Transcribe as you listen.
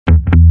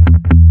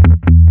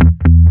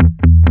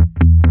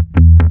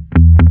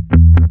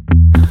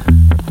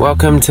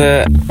Welcome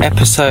to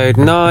episode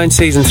 9,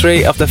 season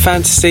 3 of the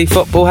Fantasy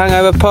Football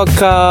Hangover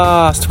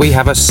podcast. We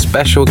have a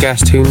special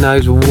guest who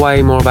knows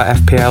way more about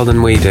FPL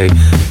than we do.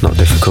 Not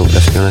difficult,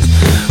 let's be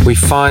honest. We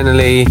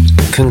finally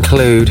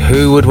conclude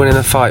who would win in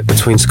a fight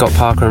between Scott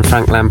Parker and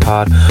Frank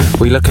Lampard.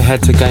 We look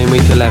ahead to game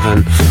week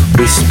 11.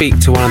 We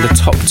speak to one of the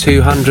top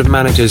 200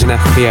 managers in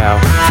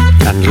FPL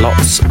and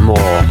lots more.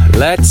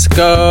 Let's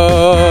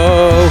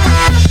go!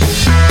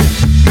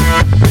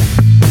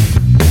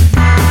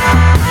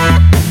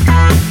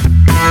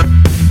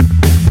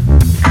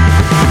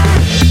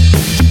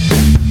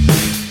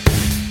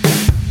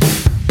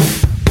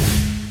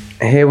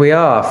 Here we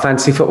are,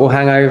 Fantasy Football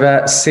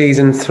Hangover,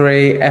 Season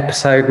 3,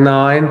 Episode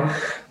 9.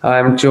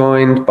 I'm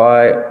joined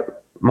by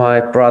my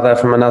brother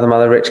from another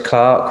mother, Rich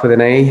Clark, with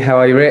an E. How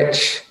are you,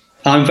 Rich?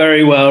 I'm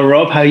very well,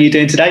 Rob. How are you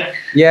doing today?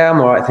 Yeah, I'm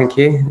all right, thank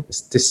you.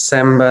 It's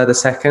December the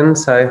 2nd,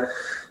 so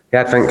the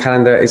Advent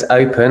calendar is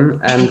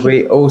open. And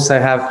we also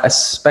have a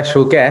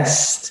special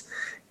guest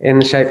in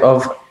the shape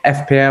of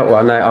FPL.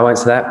 Well, no, I won't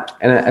say that.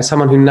 And as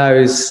someone who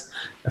knows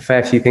a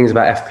fair few things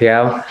about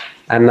FPL,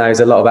 and knows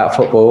a lot about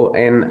football,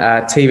 in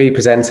TV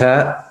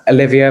presenter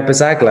Olivia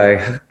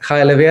Bazaglo.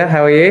 Hi, Olivia.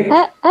 How are you?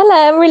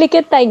 Hello. I'm really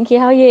good, thank you.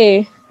 How are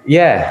you?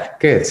 Yeah,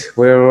 good.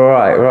 We're all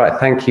right. All right.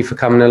 Thank you for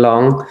coming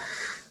along.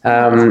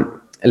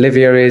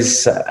 Olivia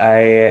is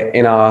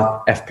in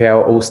our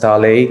FPL All-Star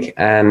League,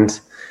 and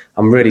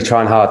I'm really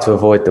trying hard to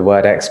avoid the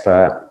word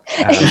expert.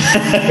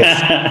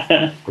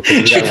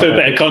 Should put a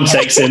bit of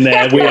context in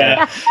there. We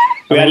had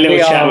a little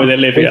chat with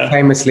Olivia. We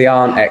famously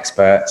aren't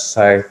experts,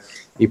 so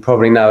you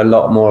probably know a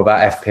lot more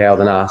about FPL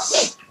than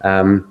us.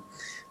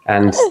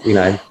 And, you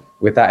know,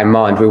 with that in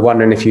mind, we're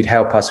wondering if you'd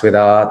help us with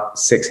our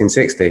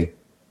 1660.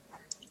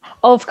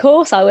 Of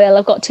course I will.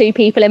 I've got 2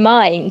 people in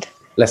mind.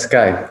 Let's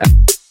go.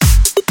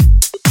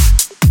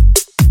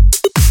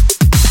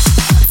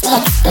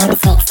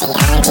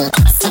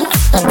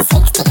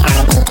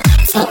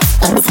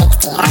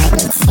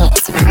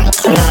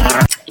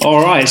 All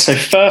right, so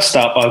first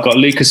up, I've got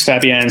Lucas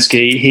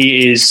Fabianski.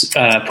 He is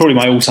probably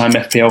my all-time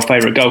FPL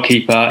favourite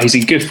goalkeeper. He's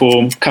in good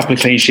form, a couple of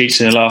clean sheets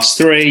in the last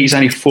 3. He's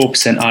only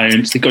 4%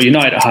 owned. They've got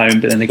United at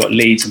home, but then they've got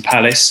Leeds and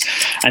Palace.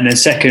 And then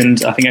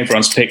second, I think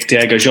everyone's picked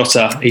Diogo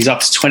Jota. He's up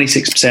to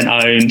 26%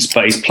 owned,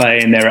 but he's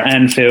playing there at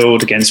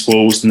Anfield against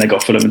Wolves, and they've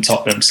got Fulham and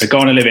Tottenham. So go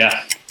on, Olivia.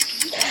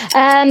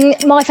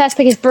 My first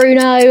pick is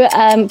Bruno.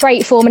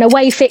 Great form, an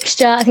away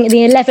fixture. I think in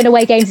the 11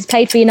 away games he's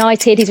played for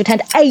United, he's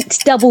returned 8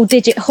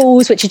 double-digit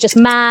hauls, which is just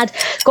mad.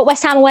 Got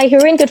West Ham away, who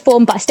are in good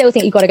form, but I still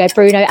think you've got to go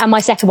Bruno. And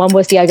my second one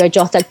was Diogo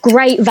Jota.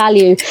 Great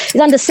value.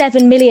 He's under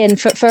 7 million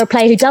for a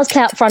player who does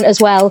play up front as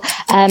well.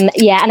 And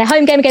a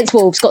home game against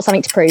Wolves, got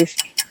something to prove.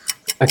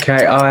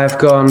 Okay, I have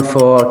gone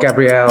for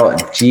Gabriel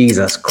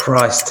Jesus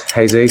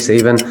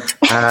even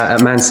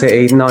at Man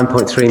City,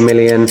 9.3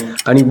 million,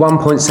 only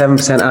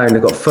 1.7% owned.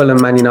 They've got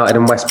Fulham, Man United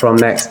and West Brom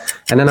next.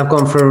 And then I've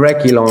gone for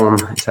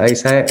Reguilon, is that how you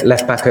say it?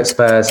 Left back at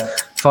Spurs,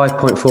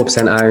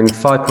 5.4% owned,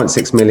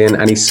 5.6 million,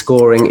 and he's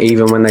scoring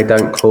even when they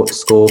don't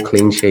score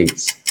clean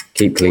sheets.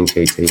 Keep clean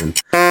sheets even.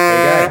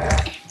 There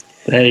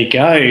you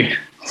go. There you go.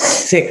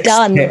 6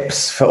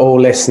 tips for all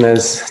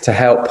listeners to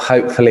help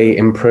hopefully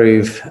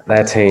improve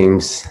their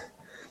teams.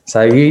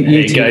 So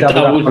you go.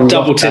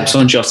 Double tips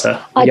on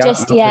Jota. I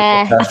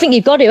think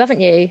you've got to,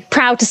 haven't you?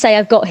 Proud to say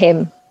I've got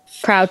him.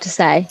 Proud to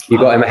say. You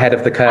got him ahead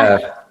of the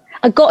curve.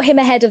 I got him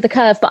ahead of the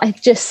curve, but I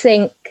just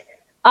think,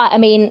 I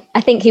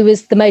think he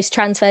was the most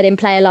transferred in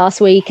player last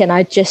week, and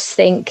I just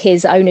think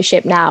his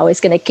ownership now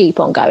is going to keep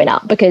on going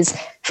up, because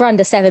for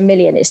under 7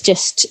 million, it's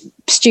just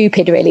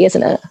stupid, really,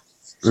 isn't it?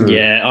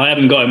 Yeah, I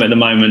haven't got him at the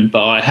moment,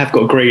 but I have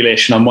got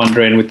Grealish, and I'm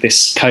wondering with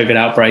this COVID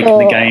outbreak in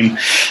the game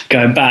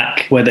going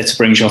back, whether to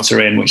bring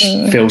Jota in, which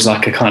feels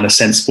like a kind of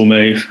sensible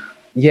move.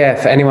 Yeah,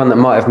 for anyone that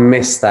might have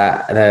missed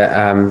that,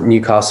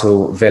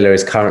 Newcastle Villa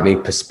is currently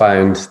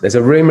postponed. There's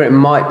a rumour it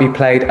might be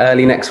played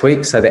early next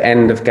week, so the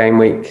end of game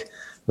week.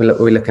 We're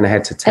looking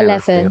ahead to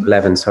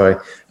 11. Sorry.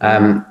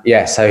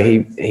 So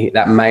he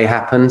that may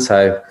happen.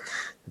 So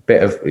a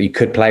bit of, you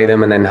could play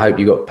them and then hope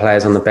you got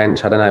players on the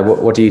bench. I don't know.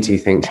 What do you two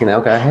think?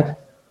 Go ahead.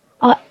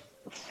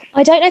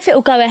 I don't know if it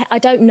will go ahead. I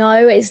don't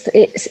know.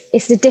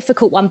 It's a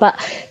difficult one, but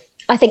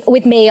I think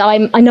with me, I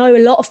know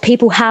a lot of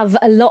people have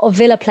a lot of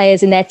Villa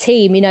players in their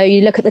team. You know,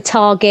 you look at the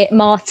target,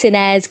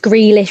 Martinez,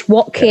 Grealish,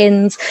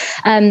 Watkins.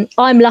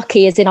 I'm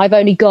lucky, as in I've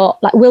only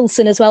got like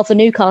Wilson as well for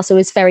Newcastle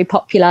is very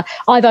popular.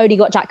 I've only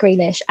got Jack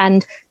Grealish.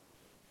 And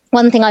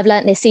one thing I've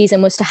learned this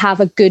season was to have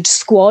a good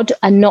squad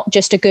and not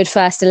just a good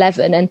first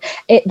 11. And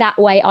that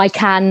way I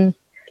can...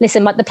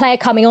 Listen, the player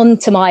coming on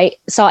to my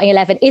starting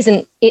 11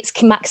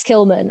 it's Max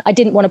Kilman. I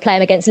didn't want to play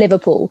him against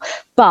Liverpool,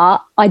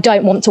 but I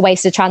don't want to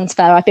waste a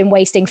transfer. I've been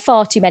wasting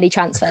far too many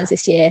transfers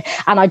this year,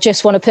 and I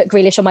just want to put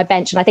Grealish on my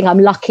bench. And I think I'm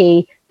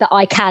lucky that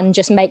I can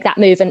just make that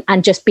move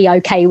and just be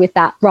okay with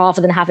that, rather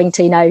than having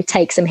to,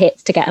 take some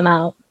hits to get him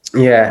out.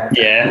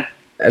 Yeah.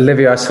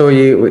 Olivia, I saw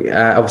you,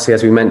 obviously,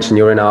 as we mentioned,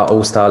 you're in our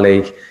All-Star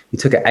League. You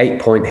took an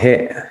 8-point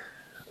hit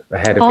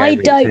ahead of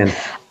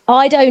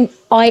I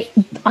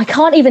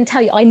can't even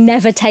tell you, I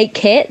never take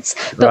kits,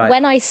 but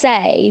when I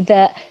say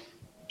that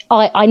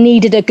I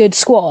needed a good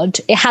squad,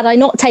 had I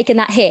not taken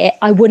that hit,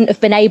 I wouldn't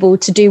have been able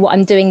to do what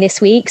I'm doing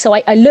this week. So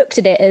I looked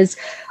at it as,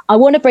 I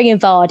want to bring in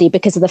Vardy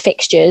because of the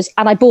fixtures,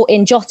 and I bought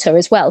in Jota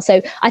as well.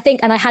 So I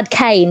think, and I had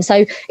Kane,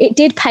 so it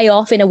did pay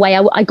off in a way.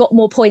 I got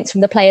more points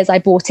from the players I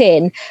bought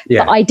in,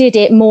 but I did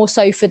it more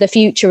so for the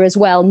future as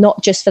well,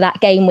 not just for that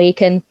game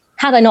week. And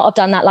had I not have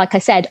done that, like I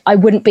said, I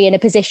wouldn't be in a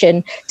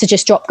position to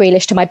just drop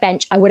Grealish to my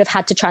bench. I would have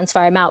had to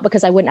transfer him out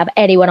because I wouldn't have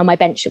anyone on my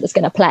bench that was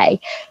going to play.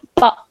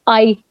 But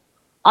I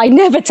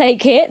never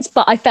take hits,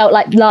 but I felt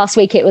like last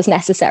week it was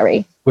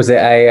necessary. Was it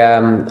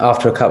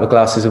after a couple of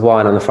glasses of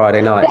wine on the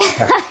Friday night?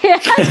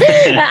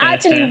 It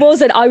actually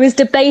wasn't. I was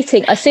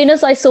debating. As soon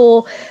as I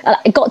saw,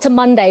 it got to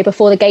Monday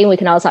before the game week,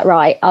 and I was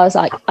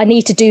like, I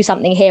need to do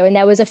something here. And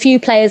there was a few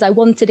players I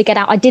wanted to get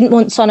out. I didn't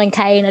want Son and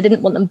Kane. I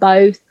didn't want them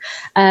both.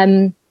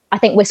 I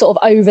think we're sort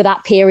of over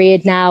that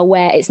period now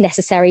where it's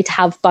necessary to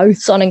have both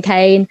Son and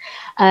Kane.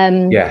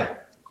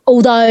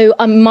 Although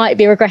I might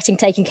be regretting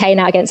taking Kane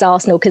out against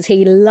Arsenal because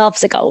he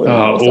loves a goal.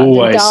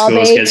 Always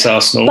scores against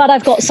Arsenal. But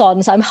I've got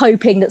Son, so I'm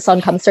hoping that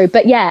Son comes through.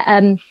 But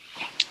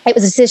it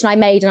was a decision I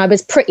made, and I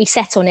was pretty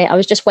set on it. I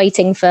was just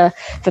waiting for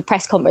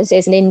press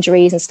conferences and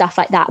injuries and stuff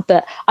like that.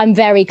 But I'm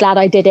very glad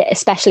I did it,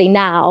 especially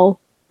now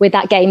with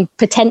that game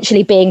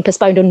potentially being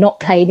postponed or not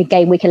playing in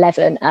game week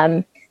 11,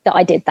 that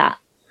I did that.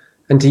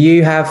 And do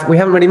you have, we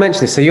haven't really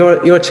mentioned this, so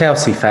you're a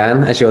Chelsea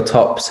fan, as your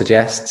top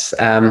suggests.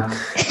 And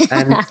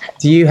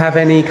do you have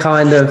any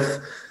kind of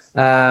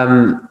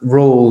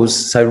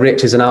rules? So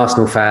Rich is an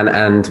Arsenal fan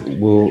and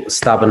will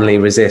stubbornly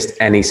resist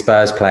any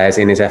Spurs players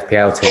in his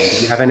FPL team.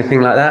 Do you have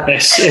anything like that?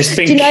 It's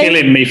been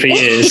killing me for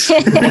years.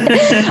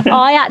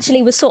 I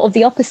actually was sort of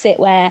the opposite,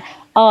 where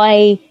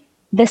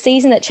the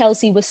season that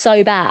Chelsea was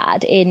so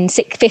bad in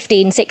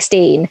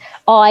 15-16,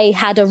 I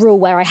had a rule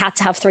where I had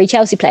to have 3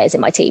 Chelsea players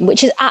in my team,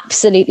 which is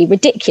absolutely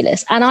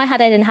ridiculous. And I had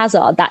Eden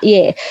Hazard that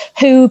year,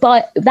 who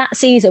by that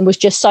season was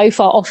just so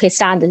far off his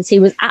standards. He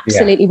was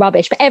absolutely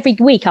rubbish. But every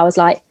week I was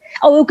like,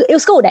 oh, he'll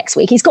score next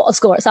week. He's got to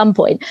score at some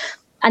point.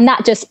 And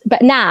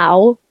but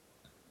now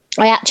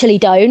I actually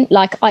don't.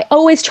 Like, I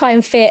always try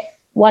and fit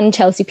one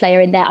Chelsea player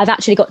in there. I've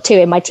actually got 2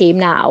 in my team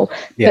now,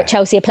 but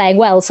Chelsea are playing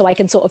well, so I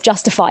can sort of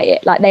justify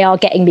it. Like, they are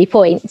getting me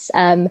points.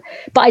 But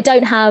I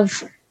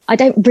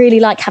don't really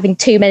like having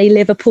too many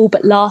Liverpool,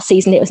 but last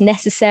season it was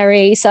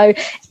necessary. So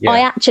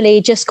I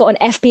actually just got an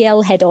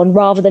FPL head on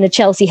rather than a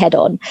Chelsea head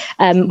on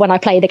when I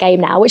play the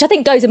game now, which I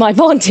think goes in my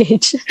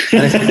advantage.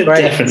 And it's a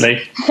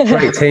Definitely.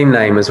 Great team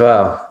name as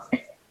well.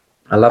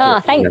 I love it.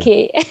 Oh, thank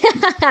you.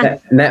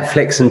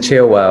 Netflix and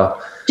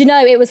Chilwell. Do you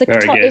know, it was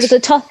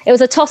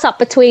a toss up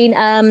between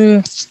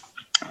what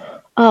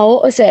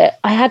was it?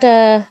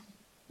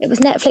 It was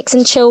Netflix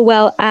and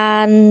Chilwell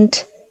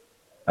and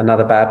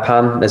another bad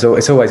pun. It's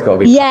always got to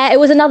be. Yeah, it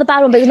was another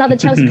bad one, but it was another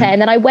Chelsea player.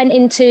 And then I went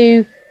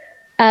into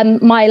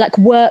my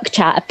work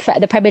chat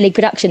at the Premier League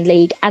Production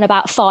League, and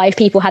about 5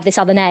 people had this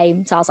other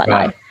name. So I was like,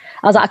 no.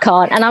 I was like, I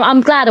can't. And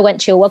I'm glad I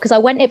went Chilwell, because I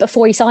went it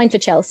before he signed for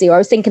Chelsea, or I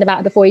was thinking about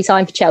it before he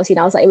signed for Chelsea, and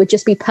I was like, it would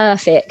just be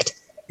perfect.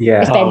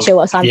 Yeah, if Ben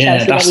Chilwell signed for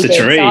Chelsea. That's the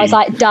dream. So I was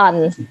like,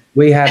 done.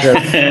 We had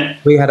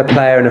a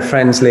player in a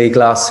Friends League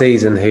last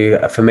season who,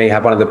 for me,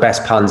 had one of the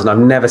best puns, and I've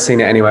never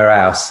seen it anywhere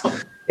else.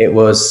 It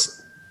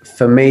was,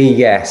 for me,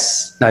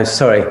 yes. No,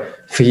 sorry.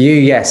 For you,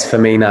 yes. For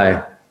me,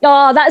 no.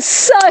 Oh, that's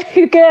so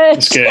good.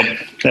 That's good.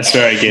 That's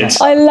very good.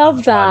 I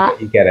love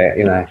that. You get it,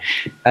 you know.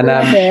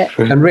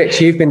 And Rich,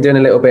 you've been doing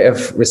a little bit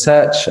of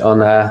research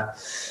on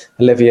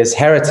Olivia's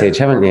heritage,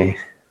 haven't you?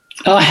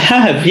 I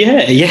have,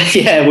 yeah.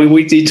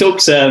 We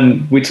talked,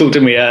 didn't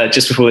we,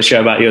 just before the show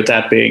about your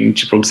dad being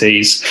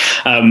Gibraltarese,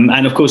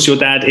 and of course your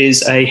dad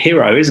is a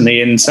hero, isn't he,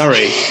 in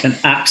Surrey, an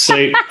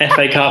absolute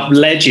FA Cup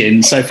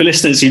legend. So for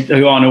listeners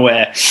who aren't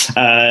aware,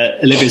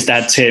 Olivia's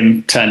dad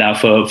Tim turned out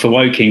for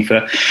Woking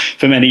for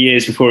many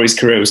years before his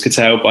career was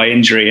curtailed by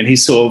injury, and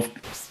his sort of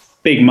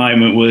big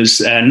moment was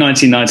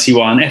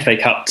 1991 FA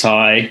Cup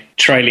tie,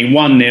 trailing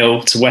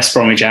 1-0 to West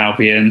Bromwich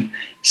Albion.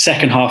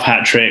 Second half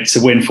hat trick to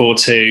win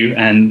 4-2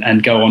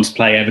 and go on to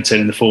play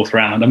Everton in the 4th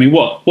round. I mean,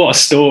 what a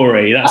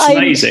story. That's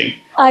amazing.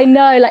 I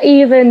know,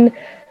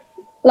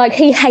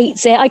 he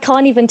hates it. I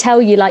can't even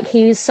tell you,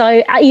 he was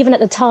so, even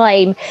at the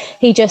time,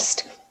 he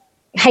just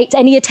hates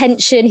any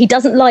attention. He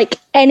doesn't like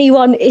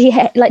anyone. He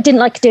didn't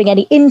like doing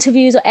any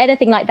interviews or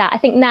anything like that. I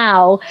think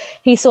now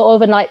he's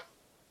sort of,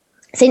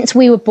 since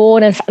we were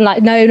born and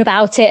known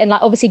about it, and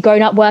obviously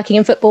grown up working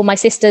in football, my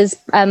sisters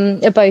are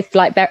both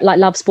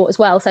love sport as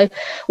well. So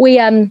we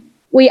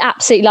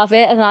absolutely love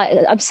it, and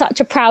I'm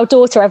such a proud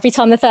daughter every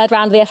time the 3rd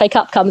round of the FA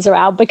Cup comes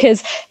around,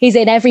 because he's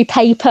in every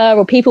paper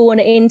or people want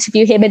to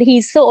interview him, and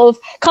he's sort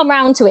of come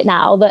around to it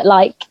now that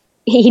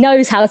he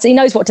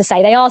knows what to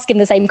say. They ask him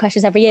the same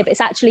questions every year, but it's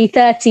actually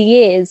 30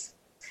 years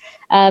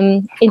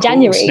in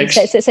January.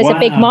 So it's a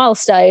big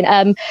milestone.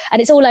 And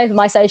it's all over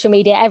my social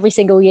media every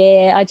single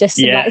year. I just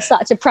am like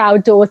such a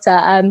proud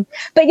daughter.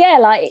 But yeah,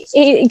 like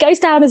he goes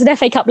down as an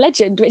FA Cup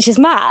legend, which is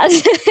mad.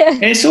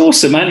 It's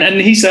awesome,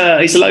 and he's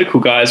a local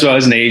guy as well,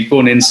 isn't he?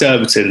 Born in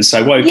Surbiton,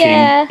 so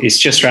Woking is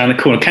just around the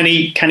corner. Can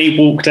he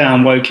walk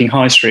down Woking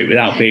High Street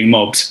without being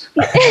mobbed?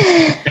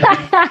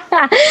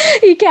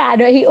 He can.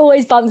 He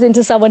always bumps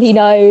into someone he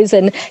knows,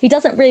 and he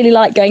doesn't really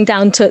like going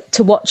down to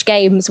watch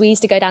games. We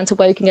used to go down to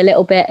Woking a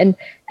little bit, and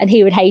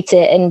he would hate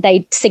it, and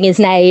they'd sing his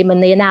name,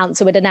 and the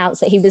announcer would announce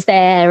that he was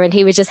there, and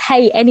he would just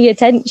hate any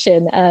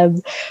attention.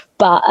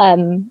 But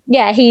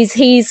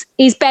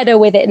he's better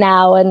with it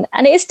now, and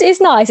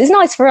it's nice. It's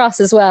nice for us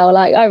as well.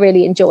 Like, I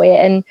really enjoy it,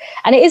 and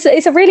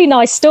it's a really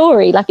nice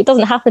story. Like, it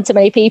doesn't happen to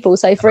many people,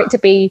 so for it to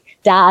be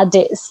Dad,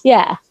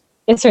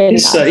 it's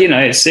really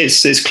nice.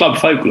 It's club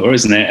folklore,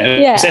 isn't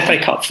it? It's FA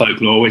Cup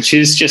folklore, which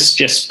is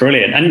just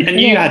brilliant.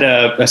 And you had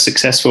a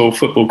successful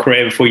football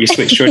career before you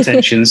switched your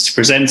attentions to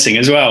presenting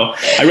as well.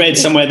 I read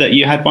somewhere that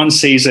you had one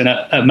season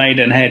at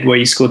Maidenhead where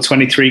you scored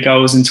 23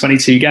 goals in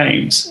 22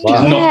 games.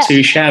 Wow. Not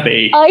too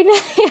shabby. I know.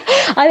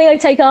 I think I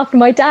take after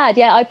my dad.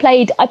 Yeah, I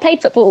played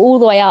football all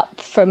the way up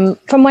from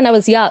when I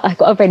was young. I've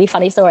got a really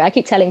funny story. I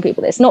keep telling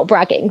people this, not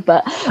bragging,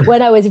 but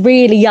when I was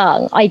really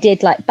young, I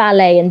did like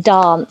ballet and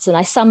dance, and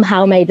I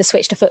somehow made the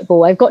switch to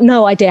football. I've got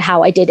no idea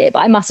how I did it, but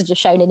I must have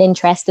just shown an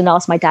interest and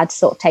asked my dad to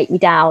sort of take me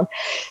down.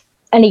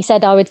 And he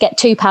said I would get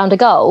 £2 a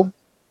goal.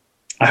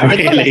 Oh,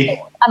 really?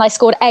 And I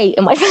scored 8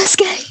 in my first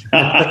game.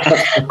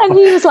 And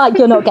he was like,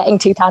 "You're not getting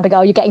 £2 a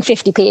goal, you're getting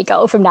 50p a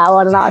goal from now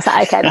on." And I was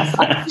like, "Okay, that's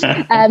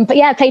fine." But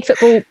yeah, I played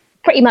football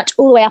pretty much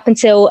all the way up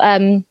until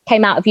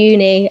came out of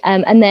uni.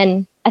 And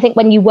then I think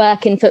when you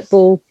work in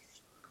football,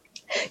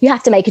 you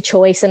have to make a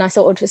choice, and I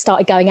sort of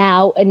started going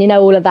out and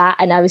all of that,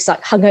 and I was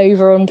like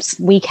hungover on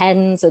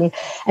weekends, and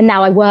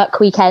now I work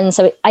weekends,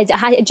 so I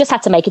just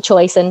had to make a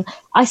choice. And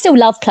I still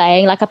love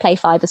playing. Like, I play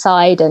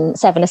 5-a-side and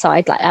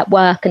 7-a-side, like at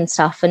work and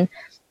stuff, and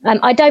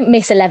I don't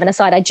miss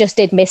 11-a-side. I just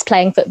did miss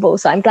playing football,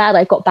 so I'm glad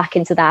I got back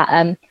into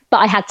that, but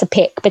I had to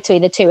pick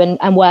between the two,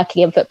 and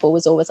working in football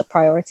was always a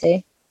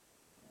priority.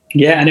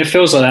 Yeah, and it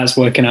feels like that's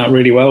working out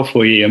really well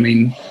for you. I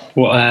mean,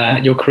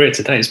 your career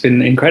today has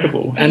been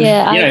incredible. And,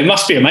 it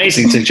must be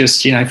amazing to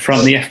just,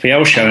 front the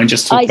FPL show and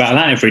just talk about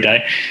that every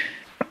day.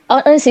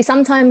 Honestly,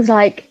 sometimes,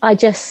 like,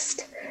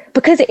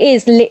 because it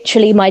is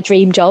literally my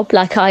dream job.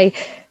 Like, I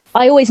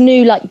always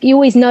knew, like, you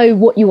always know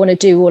what you want to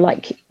do, or,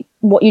 like,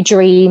 what you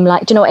dream.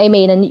 Like, do you know what I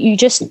mean? And you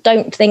just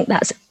don't think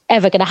that's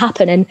ever going to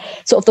happen. And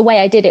sort of the way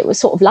I did it was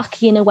sort of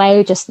lucky in a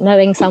way, just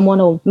knowing someone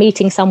or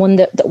meeting someone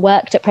that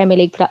worked at Premier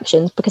League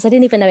Productions, because I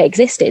didn't even know it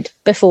existed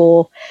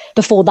before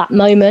that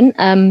moment.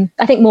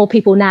 I think more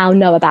people now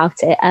know about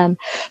it.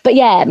 But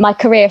yeah, my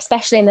career,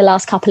 especially in the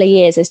last couple of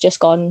years, has just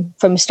gone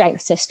from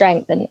strength to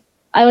strength. And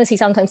I honestly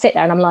sometimes sit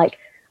there and I'm like,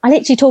 I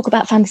literally talk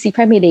about Fantasy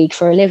Premier League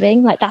for a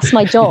living. Like, that's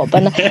my job.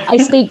 And I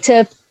speak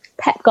to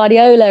Pep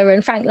Guardiola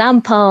and Frank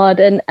Lampard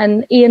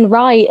and Ian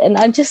Wright, and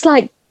I'm just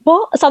like,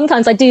 what?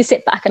 Sometimes I do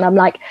sit back and I'm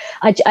like,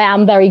 I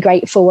am very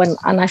grateful, and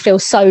I feel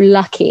so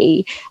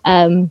lucky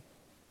to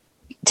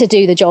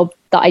do the job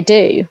that I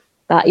do.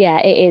 But yeah,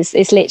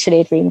 it's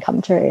literally a dream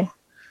come true.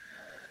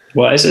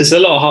 Well, it's a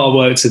lot of hard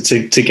work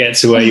to get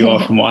to where you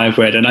are from what I've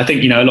read. And I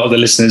think, a lot of the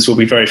listeners will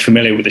be very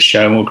familiar with the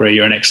show and will agree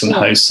you're an excellent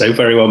host. So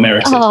very well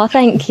merited. Oh,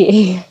 thank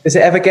you. Does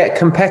it ever get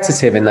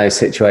competitive in those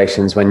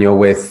situations when you're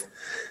with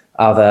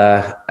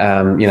other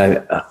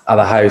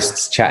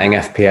hosts chatting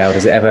FPL?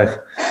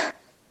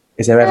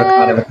 Is there ever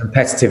kind of a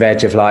competitive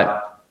edge of like,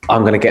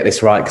 I'm going to get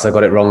this right because I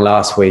got it wrong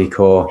last week,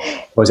 or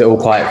is it all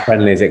quite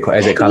friendly? Is it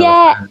kind of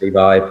a friendly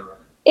vibe?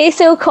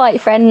 It's all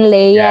quite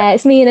friendly. Yeah,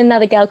 it's me and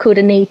another girl called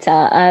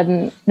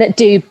Anita that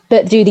do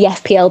the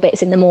FPL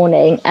bits in the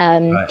morning.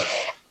 Right.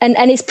 And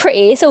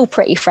it's all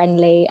pretty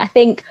friendly. I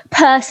think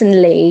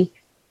personally,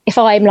 if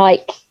I'm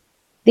like,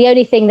 the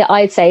only thing that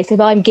I'd say is if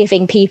I'm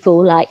giving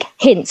people like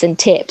hints and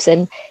tips,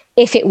 and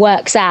if it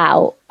works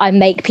out, I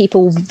make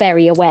people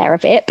very aware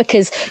of it,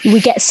 because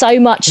we get so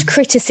much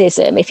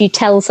criticism if you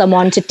tell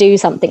someone to do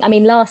something. I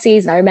mean, last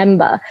season, I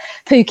remember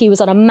Pookie was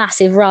on a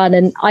massive run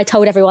and I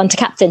told everyone to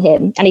captain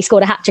him, and he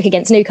scored a hat-trick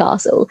against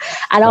Newcastle.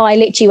 And I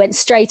literally went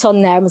straight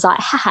on there and was like,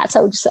 haha,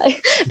 told you so.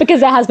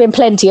 Because there has been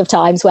plenty of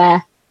times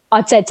where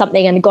I've said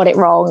something and got it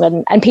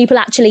wrong, and people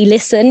actually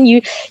listen.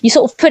 You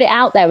sort of put it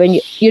out there, and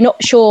you're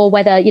not sure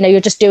whether, you're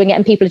just doing it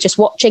and people are just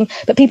watching,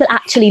 but people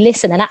actually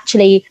listen and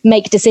actually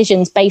make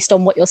decisions based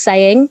on what you're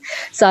saying.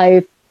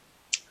 So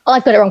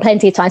I've got it wrong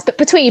plenty of times, but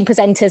between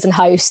presenters and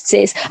hosts,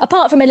 is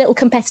apart from a little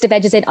competitive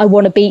edges in, I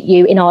want to beat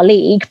you in our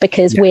league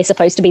because we're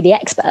supposed to be the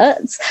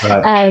experts.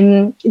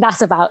 Right.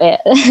 That's about it.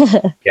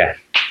 Yeah.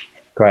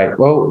 Great.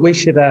 Well, we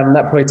should, that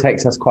probably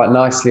takes us quite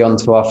nicely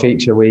onto our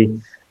feature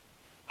we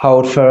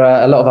hold for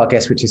a lot of our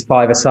guests, which is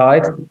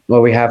 5-a-side,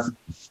 where we have,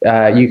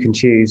 you can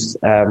choose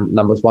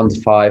numbers 1 to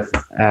 5.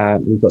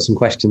 We've got some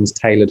questions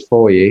tailored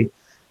for you,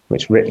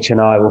 which Rich and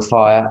I will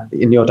fire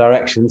in your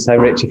direction. So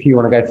Rich, if you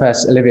want to go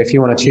first, Olivia, if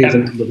you want to choose a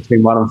number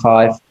between 1 and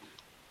 5.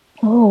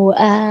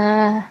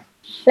 Oh,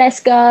 Let's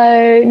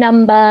go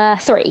number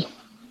 3.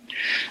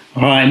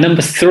 All right,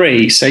 number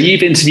 3. So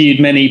you've interviewed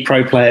many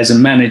pro players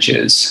and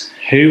managers.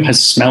 Who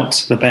has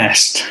smelt the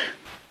best?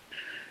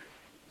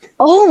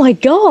 Oh my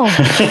God.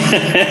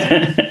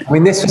 I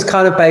mean, this was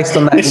kind of based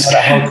on that,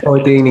 that whole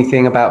Troy Deeney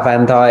thing about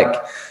Van Dijk.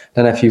 I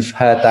don't know if you've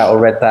heard that or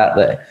read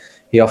that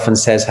he often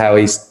says how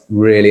he's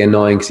really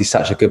annoying because he's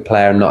such a good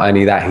player, and not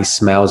only that, he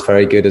smells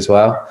very good as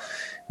well.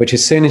 Which,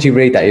 as soon as you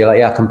read that, you're like,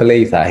 yeah, I can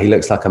believe that. He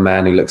looks like a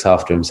man who looks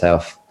after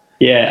himself.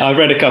 Yeah, I've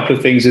read a couple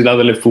of things with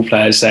other Liverpool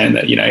players saying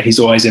that, he's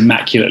always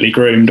immaculately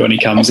groomed when he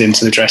comes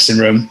into the dressing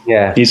room.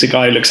 Yeah. He's a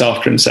guy who looks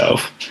after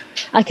himself.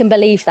 I can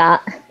believe that,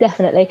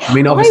 definitely. I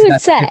mean, obviously,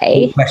 that's a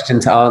difficult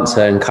question to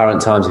answer in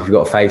current times. If you've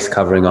got a face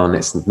covering on,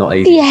 it's not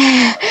easy.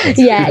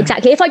 Yeah,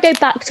 exactly. If I go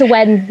back to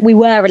when we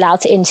were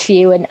allowed to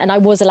interview and I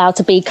was allowed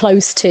to be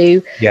close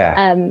to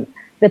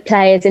the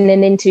players in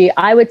an interview,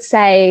 I would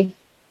say,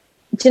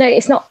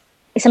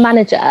 it's a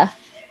manager.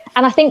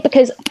 And I think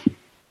because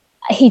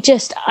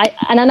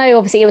I know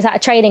obviously it was at a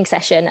training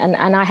session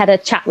and I had a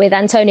chat with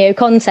Antonio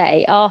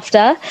Conte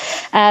after,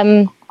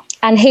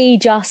 and he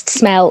just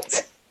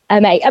smelt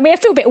amazing. I mean, I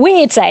feel a bit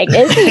weird saying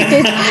this.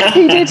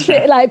 He did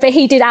feel but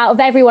he did, out of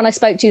everyone I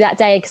spoke to that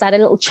day, because I had a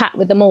little chat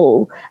with them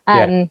all.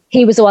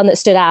 He was the one that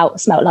stood out.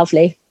 Smelled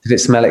lovely. Did it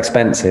smell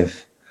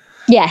expensive?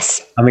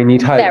 Yes. I mean,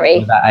 you'd hope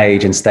at that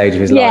age and stage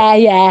of his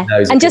life. Yeah.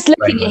 And just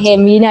looking at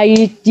him,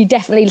 you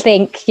definitely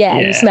think,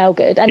 you smell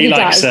good, and he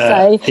does.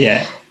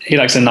 He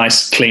likes a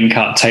nice,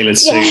 clean-cut, tailored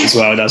suit as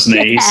well, doesn't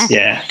he?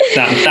 That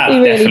he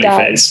really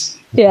definitely fits.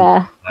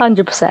 Yeah,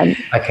 100%.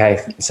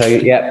 Okay, so do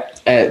you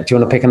want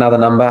to pick another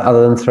number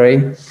other than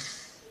 3?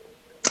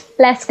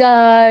 Let's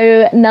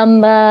go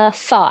number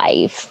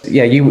 5.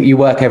 Yeah, you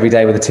work every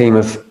day with a team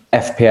of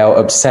FPL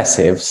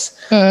obsessives.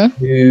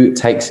 Who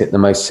takes it the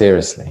most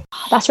seriously?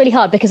 That's really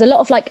hard, because a lot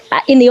of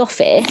in the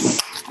office,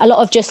 a lot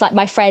of just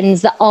my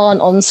friends that aren't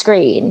on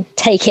screen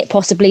take it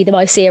possibly the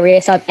most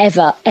serious I've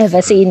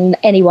ever seen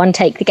anyone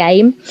take the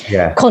game.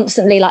 Yeah.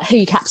 Constantly who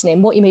you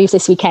captaining, what you move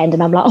this weekend,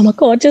 and I'm like, oh my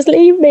God, just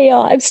leave me.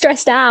 I'm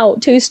stressed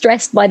out, too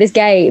stressed by this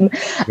game.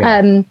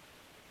 Yeah.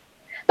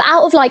 But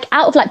out of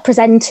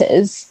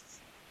presenters,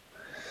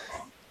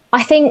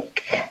 I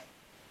think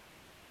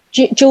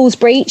Jules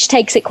Breach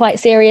takes it quite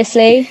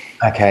seriously.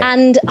 Okay.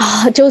 And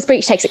Jules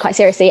Breach takes it quite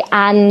seriously,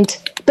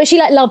 but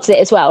she loves it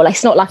as well.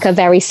 It's not a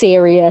very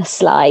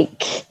serious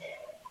most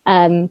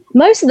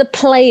of the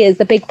players,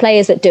 the big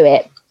players that do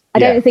it, I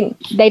don't think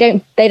they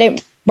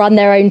don't run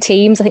their own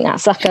teams. I think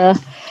that's so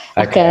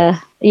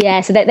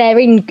they're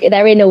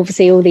in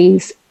obviously all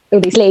these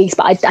leagues,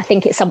 but I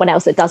think it's someone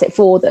else that does it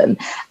for them.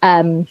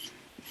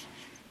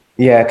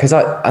 Yeah, because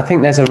I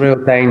think there's a real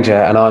danger,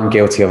 and I'm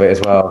guilty of it as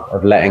well,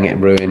 of letting it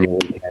ruin your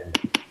weekend.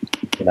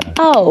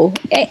 Oh,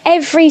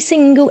 every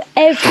do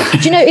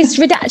it's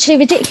actually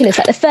ridiculous.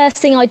 The first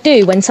thing I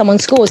do when someone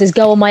scores is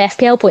go on my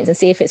FPL points and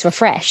see if it's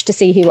refreshed to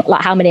see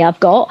how many I've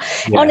got.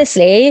 Yeah.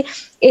 Honestly,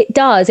 it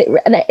does.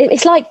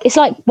 It's like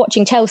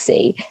watching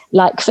Chelsea.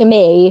 For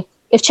me,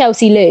 if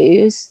Chelsea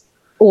lose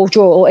or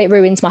draw, it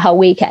ruins my whole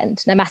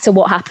weekend, no matter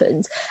what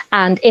happens.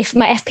 And if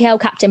my FPL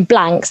captain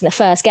blanks in the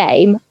first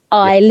game,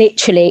 I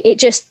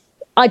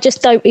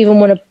just don't even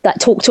want to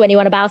talk to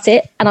anyone about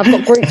it. And I've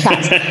got group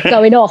chats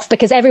going off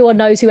because everyone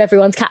knows who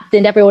everyone's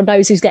captained. Everyone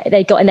knows who's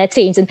they got in their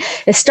teams. And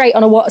they're straight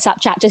on a WhatsApp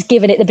chat, just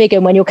giving it the big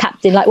one when you're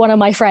captain. One of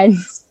my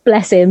friends,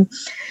 bless him,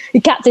 he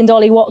captained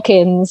Ollie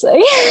Watkins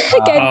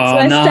against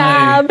West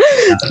Ham.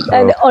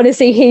 And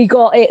honestly, he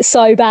got it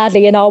so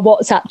badly in our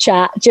WhatsApp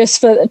chat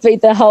just for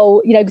the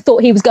whole,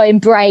 thought he was going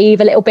brave,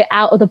 a little bit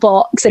out of the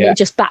box, and it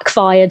just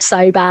backfired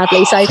so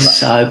badly. So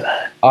bad.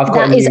 I've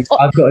got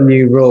a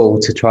new rule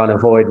to try and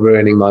avoid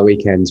ruining my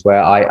weekends,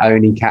 where I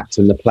only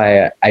captain a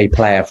player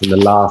from the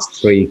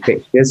last 3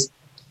 fixtures.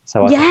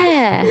 So I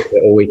can do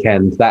it all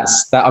weekend.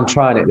 I'm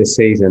trying it this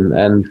season,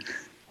 and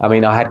I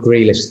mean, I had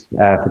Grealish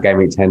for game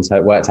week 10, so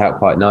it worked out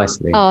quite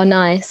nicely. Oh,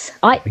 nice.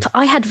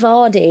 I had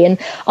Vardy, and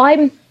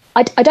I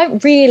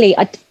don't really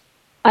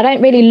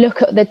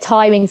look at the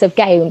timings of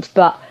games,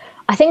 but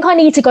I think I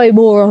need to go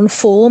more on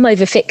form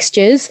over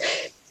fixtures.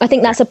 I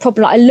think that's a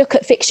problem. I look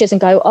at fixtures and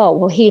go, oh,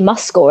 well, he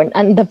must score.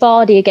 And the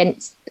Vardy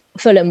against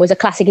Fulham was a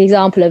classic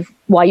example of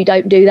why you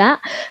don't do that.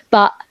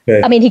 But,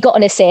 I mean, he got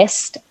an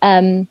assist,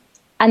 and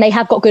they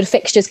have got good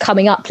fixtures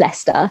coming up,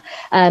 Leicester.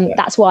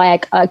 That's why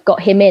I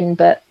got him in.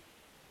 But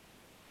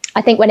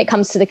I think when it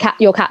comes to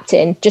your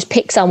captain, just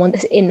pick someone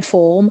that's in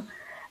form.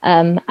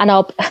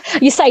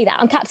 You say that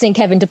I'm captaining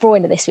Kevin De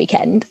Bruyne this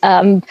weekend.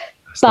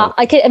 But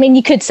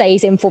you could say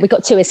he's in form. We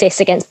got 2 assists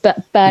against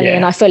Burnley,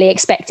 and I fully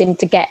expect him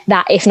to get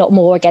that, if not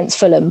more, against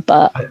Fulham.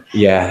 But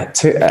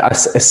 2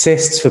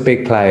 assists for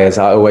big players,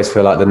 I always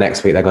feel like the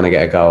next week they're going to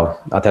get a goal.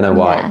 I don't know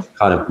why. It's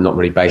kind of not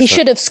really based. He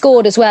should have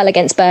scored as well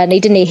against Burnley,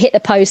 didn't he? Hit the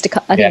post.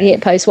 I think he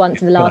hit post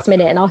once in the last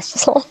minute, and I was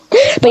just like,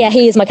 but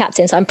he is my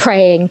captain, so I'm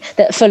praying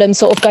that Fulham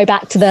sort of go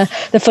back to the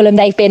Fulham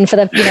they've been for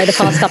the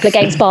past couple of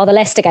games, bar the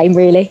Leicester game,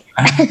 really.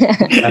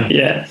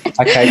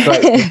 Okay,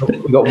 great.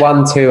 We've got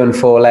 1, 2, and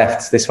 4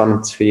 left. This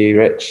one's for you,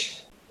 Rich.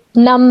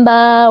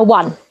 Number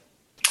 1.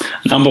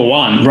 Number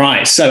one,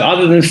 right. So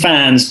other than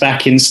fans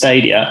back in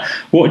stadia,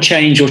 what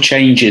change or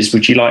changes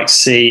would you like to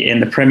see in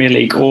the Premier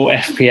League or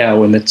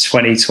FPL in the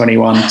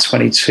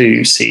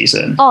 2021-22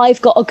 season?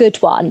 I've got a good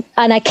one.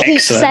 And I keep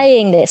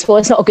saying this. Well,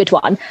 it's not a good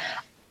one.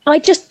 I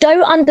just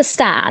don't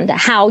understand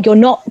how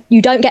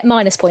you don't get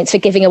minus points for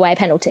giving away a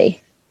penalty.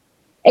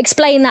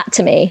 Explain that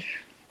to me.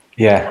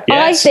 Yeah.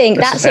 I think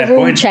that's a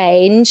rule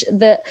change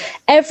that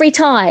every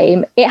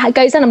time it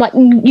goes down, I'm like,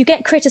 you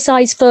get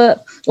criticised for,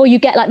 or you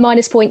get like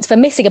minus points for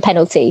missing a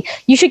penalty.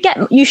 You should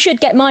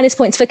get minus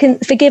points for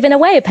giving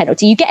away a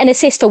penalty. You get an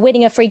assist for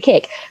winning a free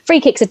kick. Free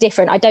kicks are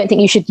different. I don't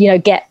think you should,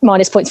 get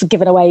minus points for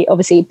giving away,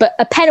 obviously. But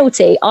a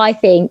penalty, I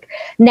think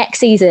next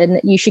season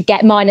you should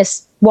get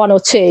minus 1 or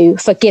 2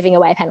 for giving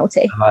away a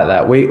penalty. I like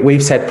that.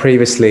 We've said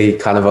previously,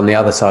 kind of on the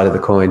other side of the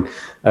coin,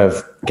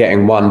 of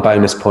getting 1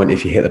 bonus point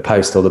if you hit the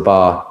post or the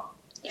bar.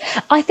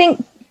 I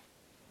think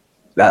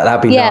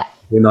that'd be a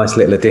nice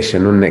little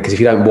addition, wouldn't it? Because if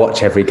you don't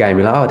watch every game,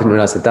 you're like, I didn't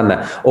realise they'd done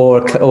that.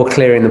 Or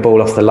clearing the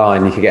ball off the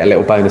line, you could get a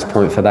little bonus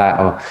point for that.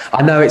 Or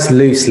I know it's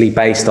loosely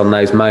based on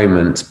those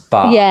moments,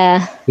 but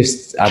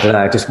just I don't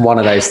know, just one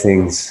of those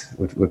things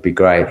would be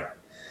great.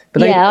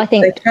 But I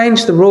think they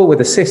changed the rule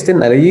with assist,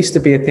 didn't they? There used to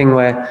be a thing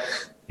where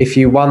if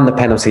you won the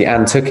penalty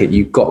and took it,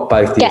 you got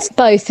both.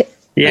 Both.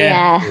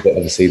 Yeah.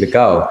 Obviously the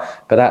goal,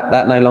 but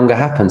that no longer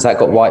happens. That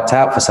got wiped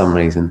out for some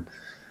reason.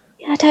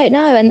 I don't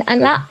know, and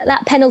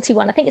that penalty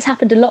one, I think it's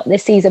happened a lot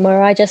this season.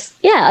 Where I just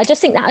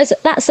think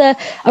that's a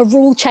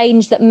rule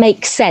change that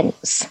makes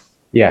sense.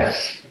 Yeah,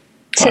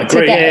 I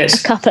agree. Get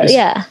a couple,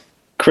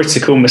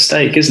 critical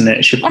mistake, isn't it?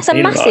 It should that's a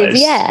massive,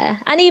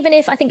 and even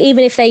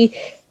if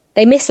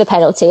they miss the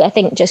penalty, I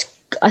think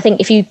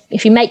if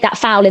you make that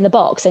foul in the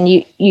box and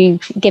you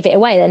give it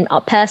away, then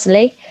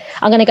personally,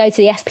 I'm going to go to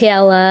the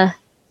FPL.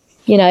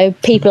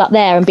 People up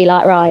there and be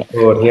like, right.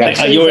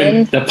 You're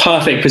in the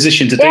perfect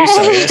position to do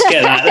so.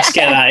 Let's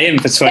get that in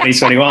for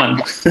 2021.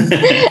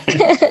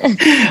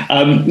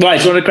 Right,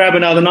 do you want to grab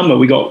another number?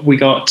 We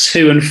got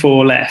 2 and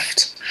 4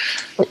 left.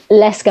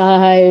 Let's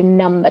go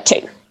number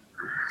 2.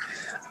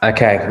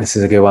 Okay, this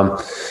is a good one.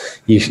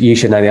 You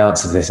should know the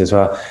answer to this as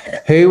well.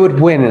 Who would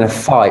win in a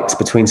fight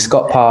between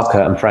Scott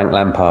Parker and Frank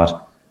Lampard?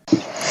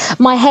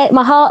 My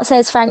heart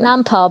says Frank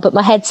Lampard, but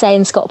my head's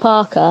saying Scott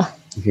Parker.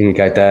 If you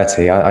go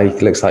dirty,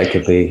 it looks like it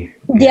could be.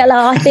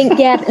 I think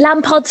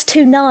Lampard's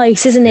too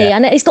nice, isn't he? Yeah.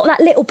 And he's got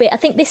that little bit. I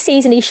think this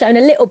season he's shown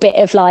a little bit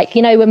of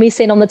when we've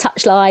seen on the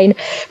touchline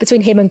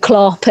between him and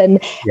Klopp and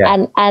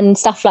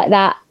stuff like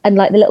that, and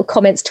like the little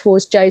comments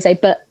towards Jose.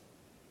 But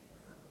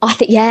I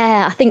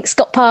think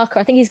Scott Parker.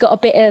 I think he's got a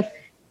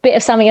bit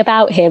of something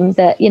about him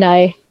that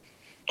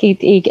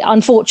he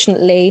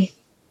unfortunately.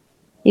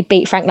 He'd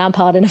beat Frank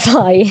Lampard in a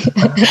fight.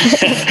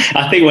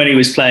 I think when he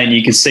was playing,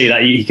 you could see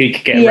that he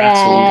could get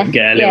rattled and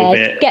get a little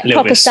bit, get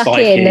little proper bit stuck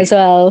spiky. in as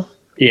well.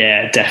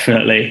 Yeah,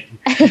 definitely.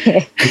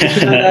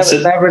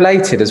 They're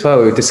related as well.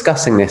 We were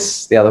discussing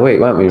this the other week,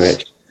 weren't we,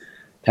 Rich?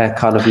 They're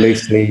kind of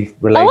loosely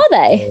related. Oh, are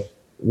they?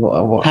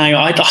 What? Hang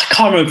on, I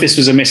can't remember if this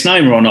was a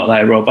misnomer or not,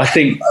 though, Rob. I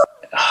think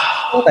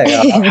they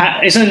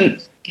are.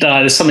 Isn't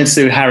there's something to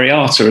do with Harry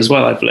Arter as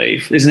well, I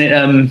believe, isn't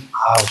it?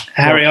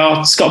 Harry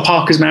Arter, Scott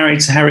Parker's married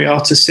to Harry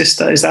Arter's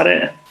sister. Is that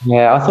it?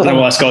 Yeah, I don't know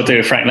what that's got to do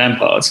with Frank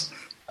Lampard,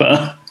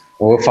 but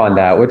we'll find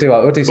out. We'll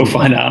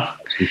find out.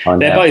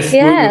 They're both.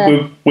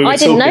 Yeah, I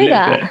didn't know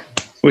that.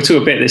 We'll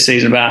talk a bit this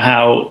season about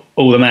how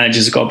all the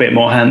managers have got a bit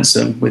more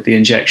handsome with the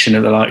injection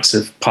of the likes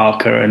of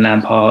Parker and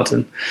Lampard,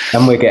 and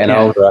we're getting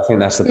older. I think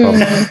that's the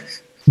problem.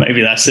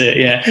 Maybe that's it,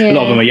 yeah. A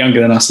lot of them are younger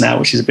than us now,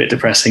 which is a bit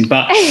depressing.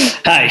 But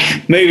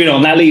hey, moving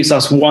on. That leaves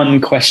us one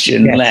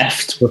question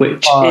left,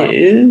 which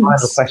is...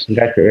 Final question,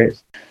 go for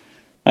it.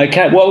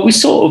 Okay, well, we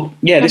sort of...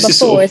 Yeah, this is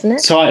sort of... Isn't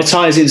it?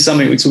 Ties into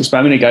something we talked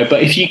about a minute ago.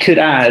 But if you could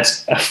add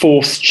a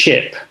 4th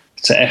chip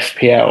to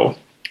FPL,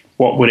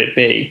 what would it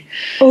be?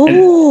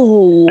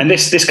 Ooh. And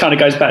this kind of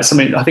goes back to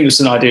something, I think it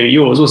was an idea of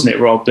yours, wasn't it,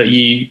 Rob? That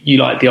you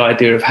like the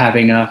idea of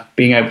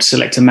being able to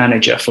select a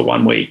manager for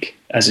 1 week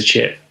as a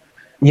chip.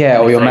 Yeah,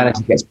 or your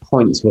manager gets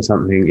points or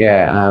something,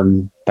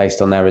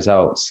 based on their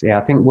results. Yeah,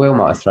 I think Will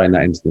might have thrown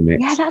that into the mix.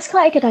 Yeah, that's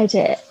quite a good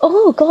idea.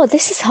 Oh, God,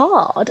 this is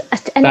hard.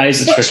 That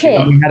is a tricky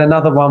one. We had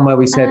another one where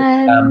we said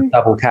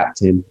double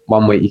captain.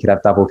 1 week you could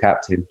have double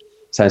captain.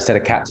 So instead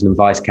of captain and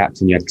vice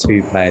captain, you had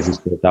 2 players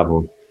instead of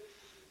double.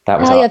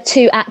 That was you have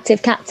 2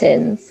 active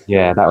captains.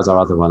 Yeah, that was our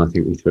other one I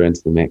think we threw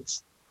into the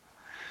mix.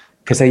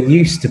 Because there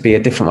used to be a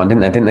different one,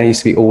 didn't there? Didn't there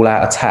used to be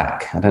all-out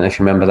attack? I don't know if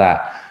you remember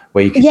that.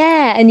 Where you could,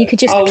 and you could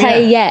just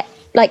play,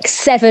 like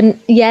 7,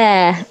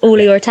 all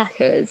your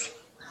attackers.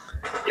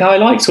 Yeah, I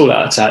liked all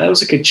that attack. That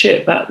was a good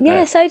chip.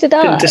 So did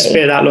I. Didn't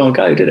disappear that long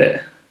ago, did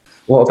it?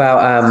 What about,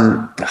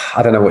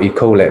 I don't know what you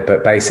call it,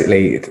 but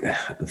basically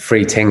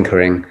free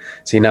tinkering.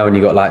 So, when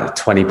you got like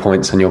 20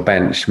 points on your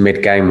bench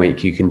mid-game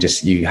week,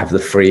 you have the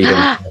freedom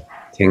to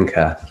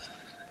tinker.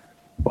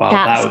 Wow,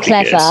 that's that would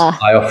clever.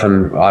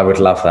 Be good. I would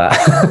love that.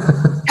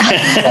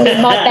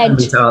 My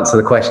bench. To answer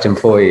the question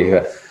for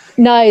you.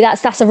 No,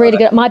 that's a really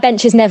good. My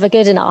bench is never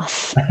good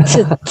enough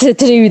to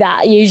do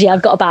that. Usually,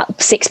 I've got about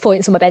 6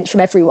 points on my bench from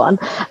everyone.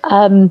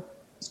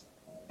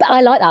 But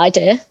I like that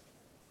idea.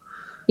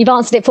 You've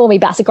answered it for me,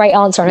 but that's a great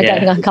answer, and I don't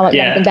think I can come up with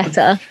anything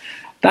better.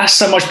 That's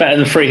so much better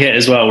than free hit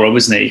as well, Rob,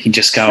 isn't it? You can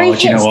just go,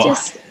 do you know what?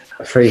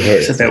 Free hit.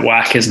 It's a bit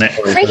whack, isn't it?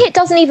 Free hit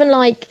doesn't even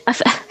I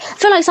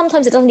feel like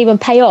sometimes it doesn't even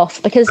pay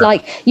off, because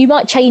like you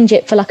might change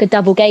it for like a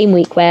double game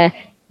week where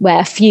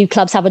a few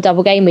clubs have a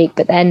double game week,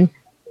 but then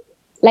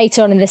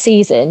later on in the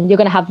season, you're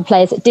going to have the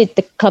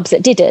clubs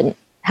that didn't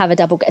have a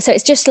double game. So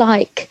it's just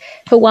like,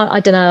 for one, I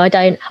don't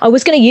know. I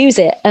was going to use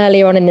it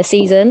earlier on in the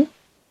season,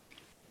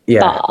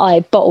 but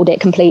I bottled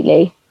it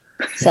completely.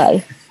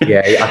 So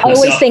I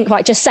always think,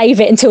 right, just save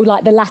it until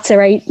like the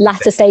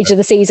latter stage of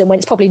the season when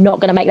it's probably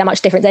not going to make that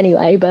much difference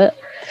anyway. But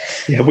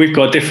we've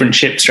got different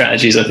chip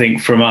strategies, I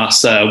think, from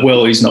us.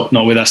 Will, who's not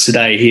with us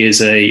today, he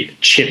is a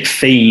chip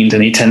fiend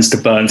and he tends to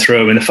burn through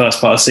them in the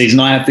first part of the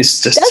season. I have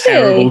this just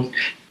terrible.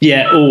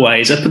 Yeah,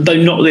 always.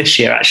 Though not this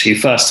year, actually.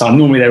 First time.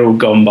 Normally they're all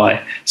gone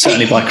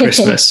certainly by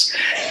Christmas.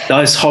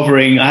 I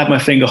had my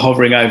finger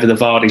hovering over the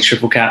Vardy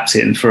triple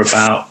captain for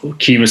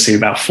cumulatively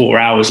about 4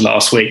 hours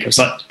last week. I was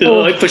like, do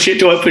I push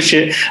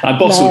it? I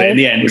bottled it in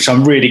the end, which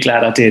I'm really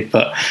glad I did.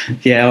 But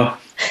I'm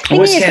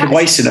always scared of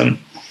wasting them.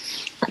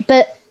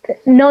 But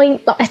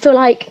I feel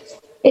like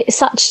it's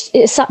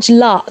such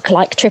luck,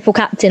 like triple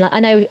captain. Like, I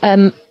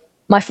know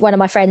one of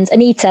my friends,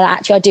 Anita,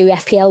 actually I do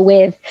FPL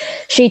with,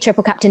 she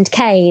triple captained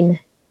Kane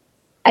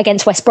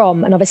against West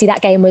Brom, and obviously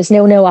that game was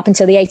 0-0 up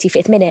until the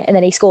 85th minute, and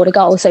then he scored a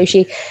goal. So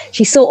she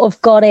sort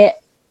of got it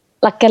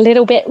like a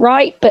little bit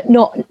right, but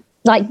not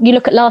like, you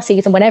look at last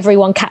season when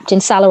everyone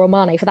captained Salah or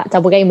Mane for that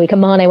double game week,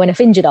 and Mane went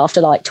off injured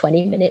after like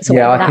 20 minutes. Or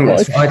I think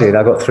that's what I did.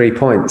 I got 3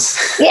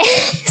 points. Yeah.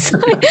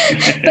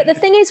 But the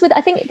thing is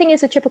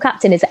with triple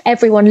captain is that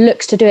everyone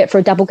looks to do it for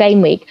a double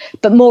game week,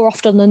 but more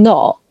often than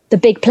not, the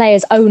big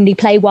players only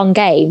play one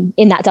game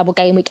in that double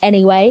game week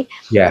anyway.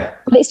 Yeah.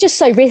 But it's just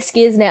so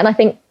risky, isn't it? And I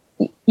think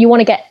you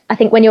want to I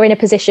think when you're in a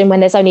position when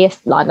there's only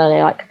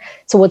like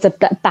towards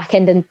the back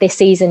end of this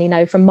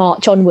season, from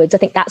March onwards, I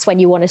think that's when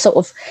you want to sort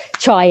of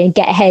try and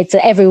get ahead so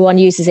everyone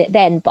uses it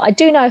then. But I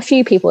do know a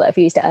few people that have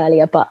used it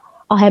earlier, but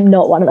I am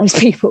not one of those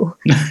people.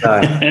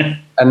 No.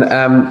 And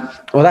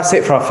well, that's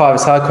it for our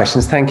 5-a-side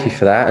questions. Thank you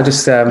for that. I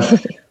just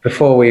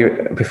before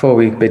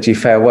we bid you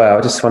farewell,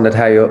 I just wondered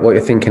what you're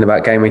thinking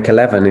about game week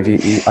 11.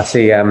 I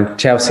see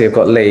Chelsea have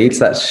got Leeds.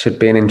 That should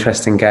be an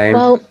interesting game.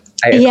 Well,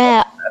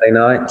 Saturday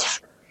night.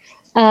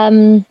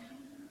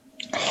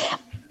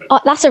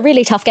 That's a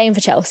really tough game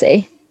for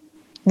Chelsea.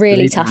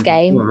 Really tough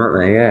game. Aren't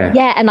they?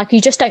 Yeah, and like you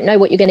just don't know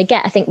what you're going to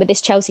get. I think with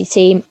this Chelsea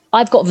team,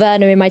 I've got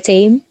Werner in my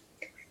team.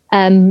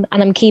 And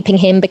I'm keeping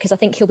him because I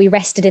think he'll be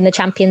rested in the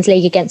Champions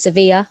League against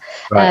Sevilla,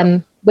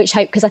 right.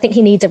 Because I think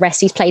he needs a rest.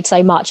 He's played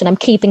so much, and I'm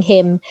keeping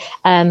him.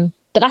 But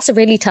that's a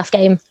really tough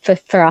game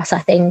for us, I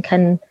think.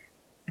 And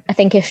I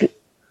think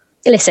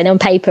on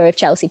paper, if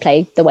Chelsea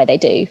play the way they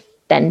do,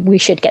 then we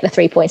should get the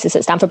 3 points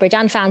at Stamford Bridge.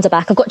 And fans are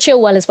back. I've got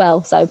Chilwell as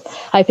well, so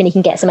hoping he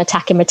can get some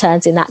attacking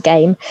returns in that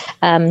game.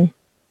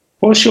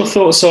 What's your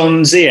thoughts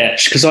on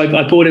Ziyech? Because I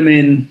bought him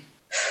in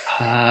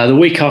the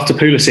week after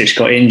Pulisic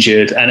got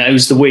injured, and it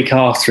was the week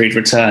after he'd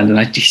returned, and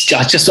I'm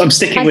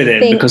sticking with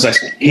him because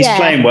he's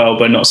playing well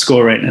but not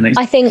scoring. And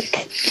I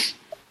think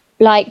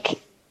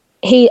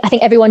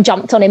everyone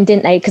jumped on him,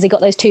 didn't they? Because he got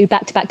those 2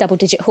 back-to-back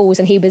double-digit hauls,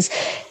 and his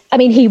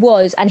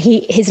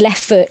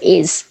left foot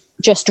is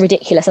just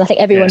ridiculous, and I think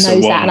everyone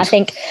knows that. And I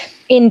think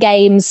in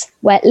games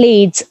where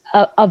Leeds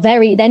are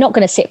they're not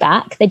going to sit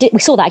back. We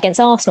saw that against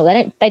Arsenal.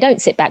 They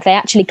don't sit back. They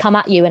actually come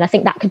at you, and I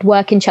think that could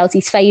work in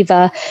Chelsea's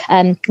favour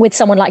with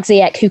someone like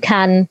Ziyech who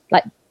can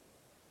like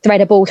thread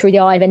a ball through the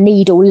eye of a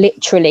needle,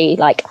 literally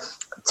like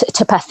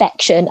to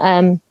perfection.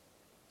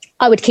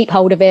 I would keep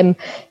hold of him,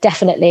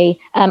 definitely.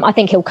 I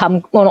think he'll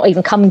not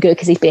even come good,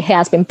 because he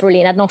has been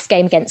brilliant. Had an off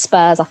game against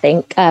Spurs, I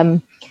think,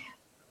 but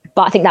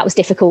I think that was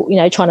difficult.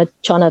 Trying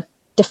to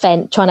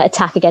defend, trying to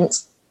attack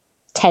against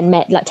 10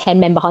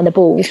 men behind the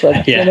ball for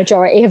the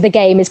majority of the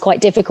game is quite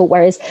difficult.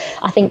 Whereas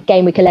I think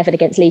game week 11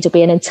 against Leeds will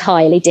be an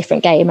entirely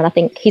different game, and I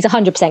think he's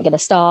 100% going to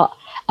start.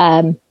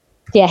 Him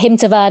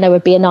to Werner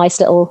would be a nice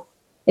little.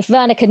 If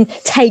Werner can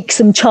take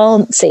some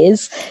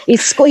chances, he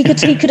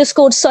could have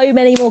scored so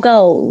many more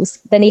goals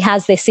than he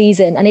has this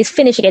season. And his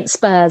finish against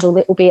Spurs,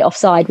 albeit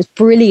offside, was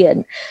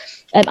brilliant.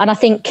 And I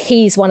think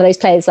he's one of those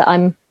players that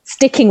I'm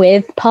sticking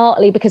with,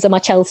 partly because of my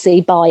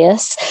Chelsea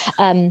bias.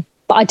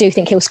 But I do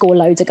think he'll score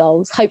loads of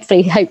goals.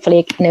 Hopefully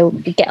he'll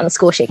get on the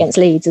score sheet against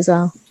Leeds as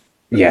well.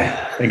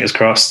 Yeah. Fingers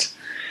crossed.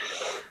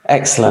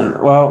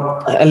 Excellent.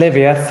 Well,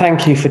 Olivia,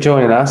 thank you for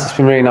joining us. It's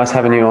been really nice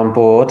having you on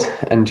board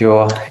and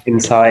your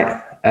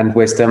insight and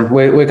wisdom.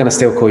 We're going to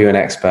still call you an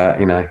expert,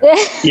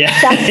 Yeah.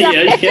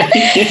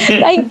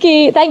 Thank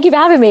you for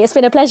having me. It's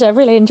been a pleasure. I've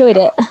really enjoyed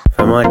it.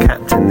 For my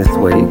captain this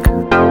week, who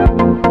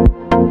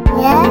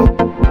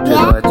do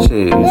I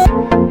choose?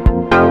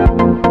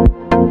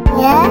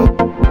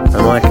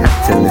 For my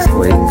captain this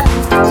week, who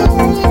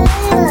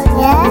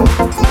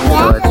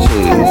do I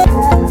choose?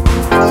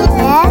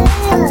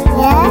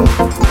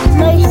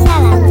 Mo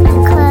Salah,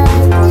 because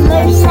Mo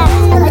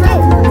Salah, I do.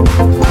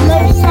 Mo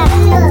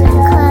Salah,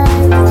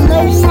 because Mo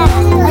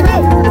Salah, I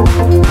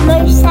do. Mo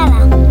Salah.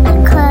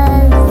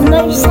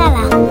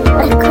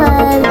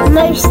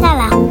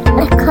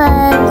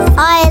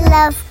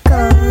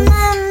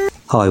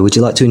 Hi, would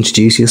you like to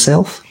introduce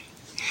yourself?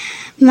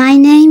 My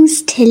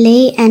name's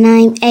Tilly and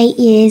I'm 8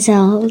 years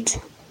old.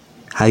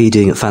 How are you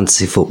doing at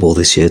fantasy football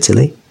this year,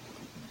 Tilly?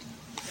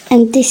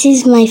 And this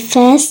is my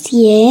first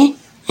year,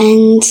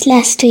 and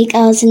last week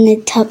I was in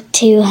the top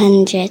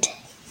 200.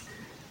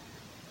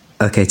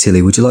 Okay,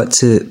 Tilly, would you like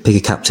to pick a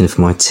captain for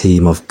my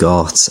team? I've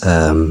got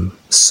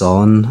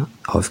Son,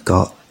 I've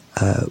got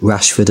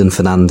Rashford and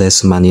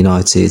Fernandes from Man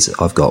United,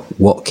 I've got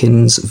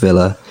Watkins,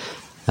 Villa,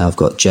 I've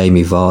got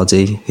Jamie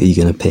Vardy. Who are you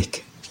going to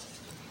pick?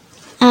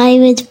 I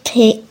would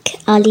pick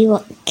Ollie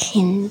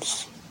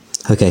Watkins.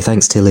 Okay,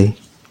 thanks, Tilly.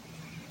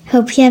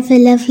 Hope you have a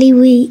lovely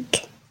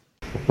week.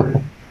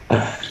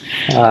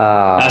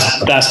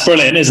 That's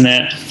brilliant, isn't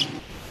it?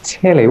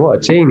 Tilly, what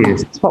a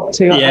genius. Top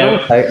 2.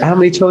 Yeah. How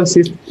many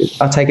choices?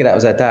 I take it that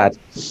was her dad.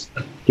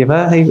 Give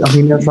her?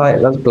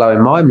 That's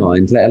blowing my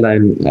mind, let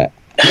alone...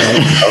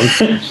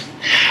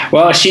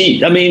 Well, this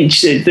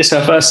is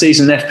her first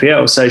season in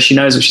FPL, so she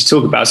knows what she's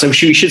talking about. So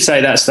we should say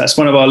that's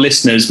one of our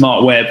listeners,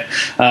 Mark Webb,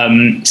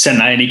 sent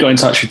that in. He got in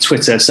touch with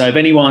Twitter. So if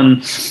anyone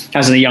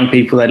has any young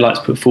people they'd like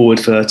to put forward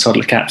for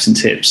toddler captain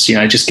tips,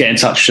 just get in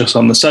touch with us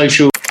on the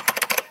social.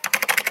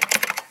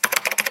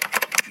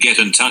 Get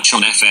in touch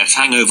on FF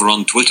Hangover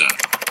on Twitter.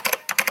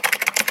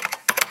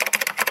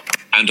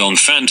 And on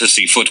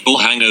Fantasy Football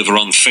Hangover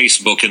on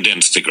Facebook and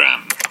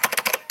Instagram.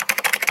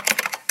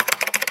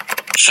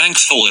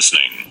 Thanks for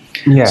listening.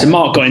 Yeah. So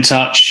Mark got in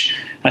touch.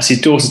 That's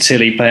his daughter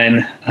Tilly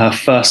playing her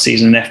first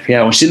season in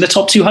FPL. She's in the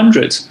top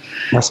 200.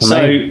 That's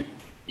amazing.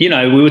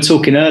 So, we were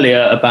talking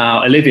earlier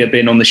about Olivia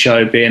being on the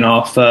show, being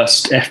our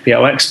first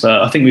FPL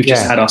expert. I think we've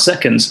just had our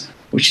second,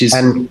 which is...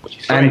 And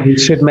we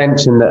should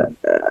mention that,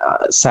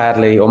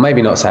 sadly, or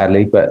maybe not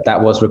sadly, but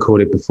that was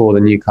recorded before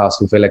the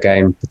Newcastle Villa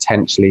game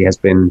potentially has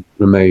been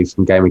removed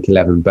from Game Week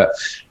 11. But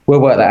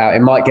we'll work that out.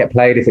 It might get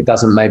played. If it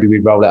doesn't, maybe we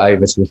roll it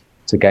over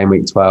to Game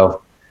Week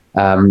 12.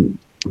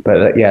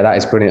 But that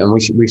is brilliant, and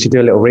we should do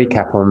a little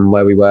recap on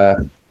where we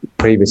were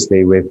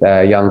previously with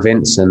young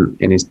Vincent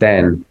in his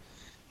den.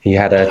 He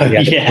had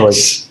a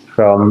choice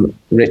from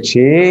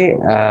Richie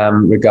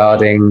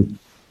regarding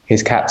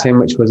his captain,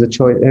 which was a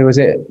choice. Who was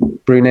it?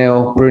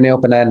 Brunel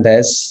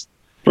Fernandes.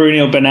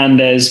 Brunel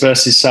Fernandes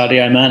versus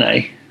Sadio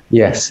Mane.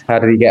 Yes. How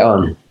did he get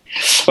on?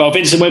 Well,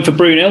 Vincent went for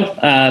Brunel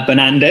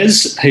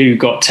Fernandes, who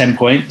got 10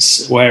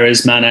 points,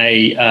 whereas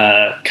Mane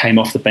came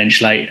off the bench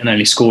late and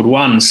only scored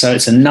 1. So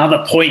it's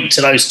another point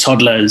to those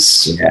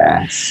toddlers.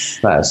 Yes.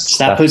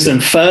 That puts them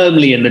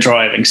firmly in the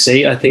driving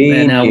seat. I think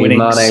they're now winning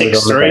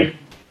 6-3.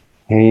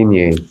 He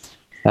knew.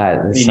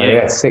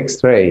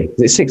 6-3.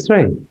 Is it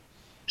 6-3?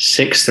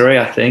 6-3,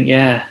 I think,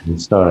 yeah. I'm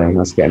sorry, I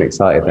was getting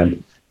excited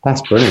then.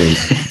 That's brilliant.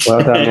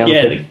 Well done,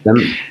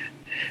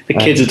 the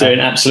kids are doing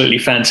absolutely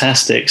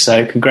fantastic,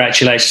 so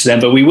congratulations to them.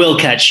 But we will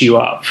catch you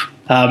up.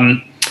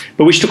 But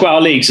we should talk about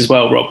our leagues as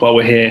well, Rob, while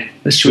we're here.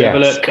 Should we have a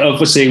look?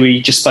 Obviously,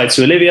 we just spoke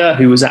to Olivia,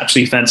 who was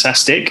absolutely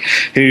fantastic,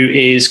 who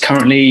is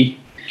currently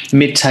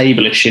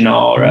mid-table-ish in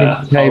our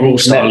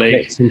All-Star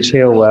League. In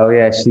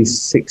Chilwell, she's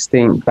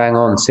 16th, bang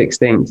on,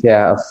 16th,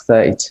 out of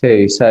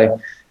 32.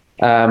 So,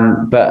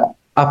 but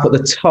up at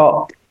the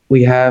top,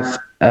 we have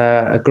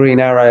a green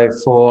arrow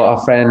for our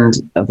friend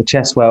of the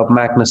chess world,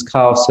 Magnus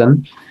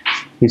Carlsen,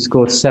 who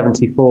scored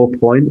 74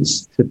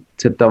 points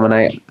to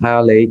dominate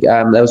our league.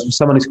 There was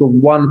someone who scored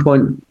 1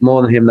 point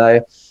more than him,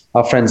 though.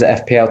 Our friends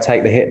at FPL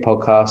Take the Hit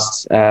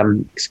podcast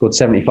scored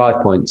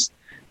 75 points,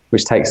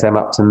 which takes them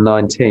up to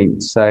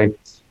 19th. So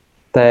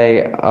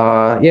they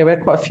are, we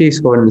had quite a few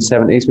scoring in the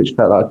 70s, which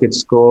felt like a good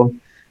score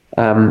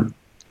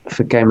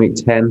for Game Week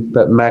 10.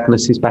 But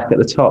Magnus is back at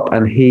the top,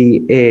 and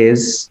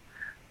he's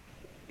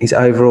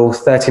overall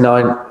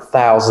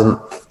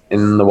 39,000th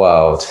in the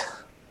world.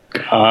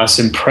 That's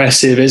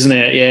impressive, isn't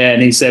it? Yeah,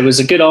 and there was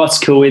a good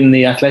article in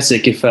The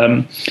Athletic, if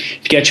you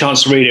get a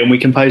chance to read it, and we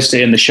can post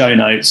it in the show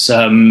notes,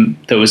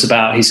 that was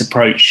about his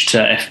approach to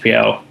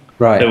FPL.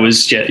 Right. It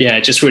was,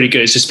 just really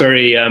good. It's just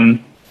very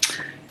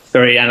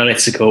very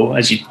analytical,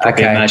 as you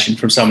probably imagine,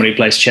 from someone who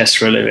plays chess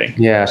for a living.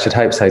 Yeah, I should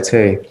hope so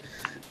too.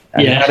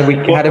 And how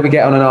did we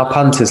get on in our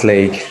Punters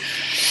League?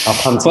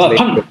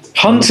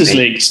 Punters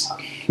Leagues.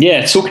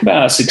 Yeah, talking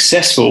about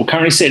successful,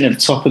 currently sitting at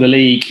the top of the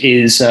league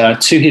is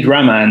Tuhid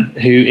Rahman,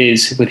 who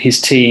is with his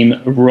team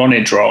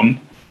Ronidrom.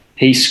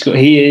 He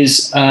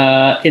is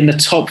in the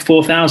top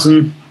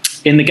 4,000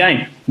 in the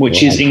game,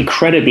 which is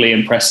incredibly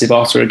impressive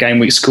after a game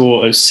week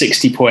score of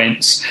 60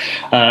 points.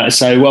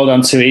 So well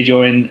done, Tuhid.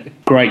 You're in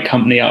great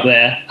company up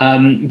there.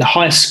 The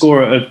highest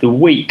scorer of the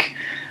week,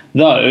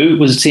 though,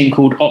 was a team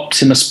called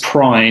Optimus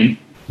Prime.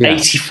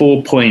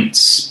 84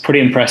 points,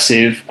 pretty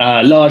impressive.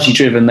 Largely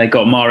driven, they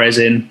got Mahrez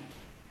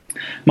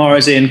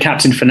in,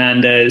 Captain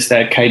Fernandes,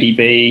 their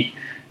KDB.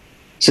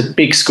 It's a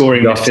big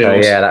scoring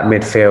midfield. Yeah, that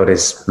midfield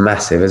is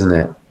massive, isn't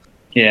it?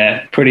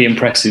 Yeah, pretty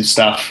impressive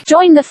stuff.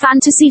 Join the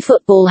Fantasy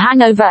Football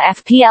Hangover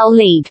FPL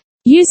League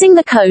using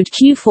the code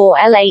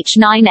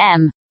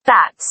Q4LH9M.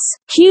 That's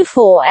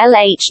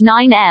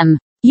Q4LH9M.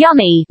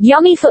 Yummy,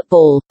 yummy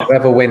football.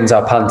 Whoever wins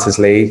our Punters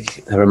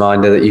League, a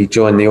reminder that you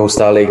join the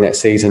All-Star League next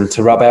season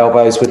to rub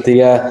elbows with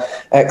the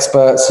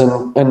experts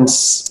and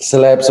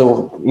celebs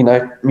or,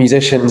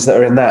 musicians that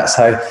are in that.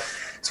 So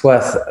it's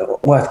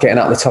worth getting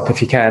up the top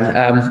if you can.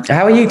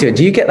 How are you doing?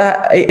 Do you get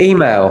that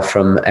email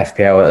from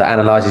FPL that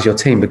analyses your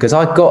team? Because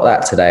I got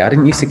that today. I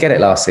didn't used to get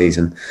it last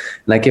season. And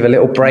they give a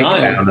little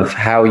breakdown of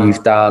how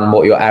you've done,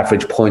 what your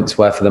average points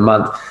were for the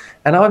month.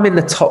 And I'm in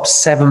the top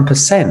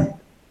 7%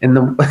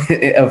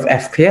 of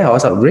FPL. I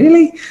was like,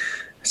 really?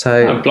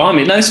 So,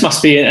 blimey! No, this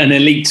must be an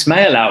elite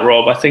mail out,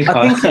 Rob. I think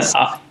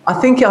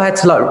I had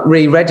to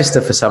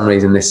re-register for some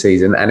reason this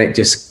season, and it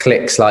just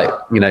clicks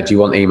do you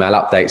want email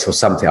updates or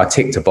something? I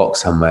ticked a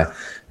box somewhere,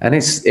 and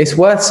it's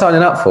worth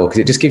signing up for because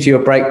it just gives you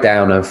a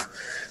breakdown of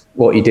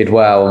what you did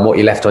well and what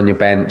you left on your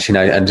bench,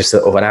 and just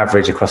sort of an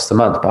average across the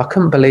month. But I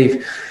couldn't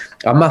believe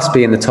I must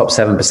be in the top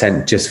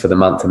 7% just for the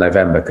month of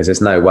November because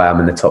there's no way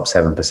I'm in the top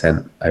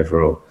 7%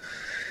 overall.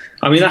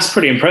 I mean, that's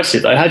pretty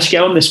impressive, though. How'd you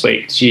get on this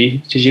week?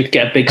 Did you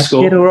get a big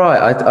score? I did all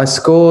right. I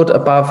scored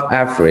above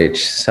average.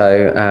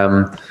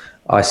 So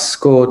I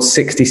scored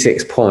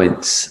 66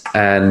 points.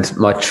 And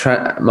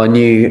my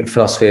new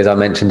philosophy, as I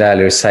mentioned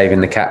earlier, is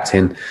saving the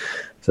captain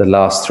for the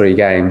last 3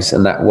 games.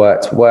 And that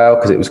worked well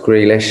because it was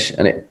Grealish.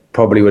 And it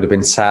probably would have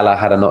been Salah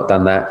had I not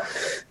done that.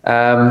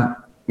 And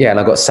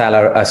I got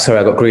I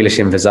got Grealish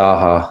in for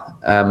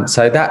Zaha.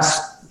 So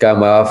that's going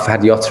well. I've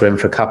had Jota in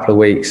for a couple of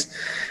weeks.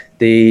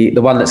 The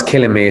one that's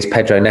killing me is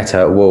Pedro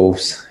Neto at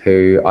Wolves,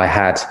 who I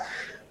had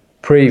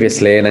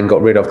previously and then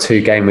got rid of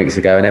 2 game weeks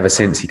ago, and ever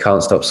since he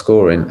can't stop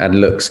scoring and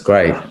looks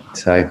great.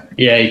 So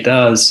yeah, he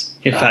does.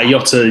 In fact,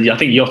 I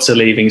think Jota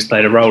leaving's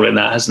played a role in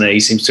that, hasn't he? He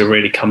seems to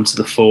really come to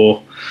the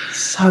fore.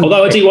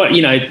 Although I do want,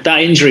 that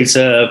injury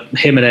to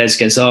Jimenez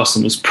against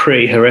Arsenal was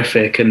pretty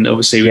horrific, and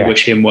obviously we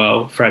wish him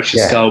well, fractured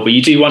skull. But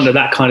you do wonder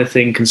that kind of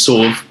thing can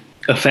sort of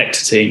affect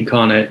a team,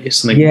 can't it? It's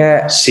something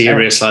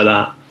serious like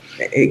that.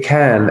 It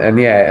can, and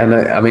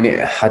I mean,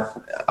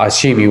 I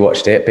assume you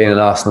watched it, being an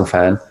Arsenal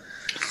fan.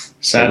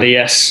 Sadly,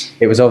 yes.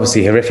 It was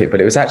obviously horrific,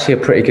 but it was actually a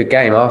pretty good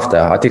game after.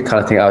 I did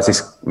kind of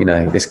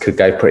think, this could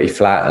go pretty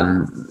flat,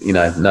 and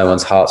no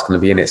one's heart's going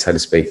to be in it, so to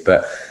speak.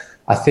 But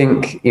I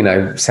think,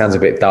 sounds a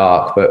bit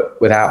dark,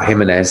 but without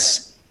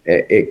Jimenez,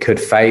 it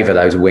could favour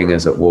those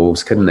wingers at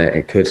Wolves, couldn't it?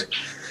 It could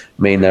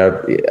mean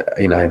they're,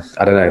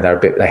 I don't know,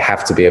 they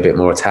have to be a bit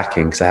more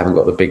attacking because they haven't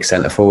got the big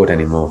centre forward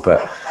anymore,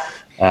 but.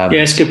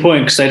 It's a good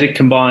point because they did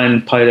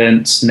combine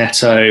Podence,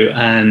 Neto,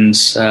 and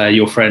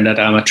your friend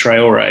Adama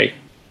Traore.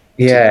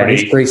 Yeah,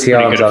 his greasy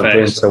arms aren't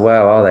doing so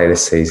well, are they,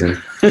 this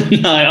season?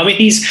 No, I mean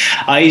he's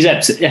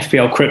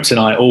FPL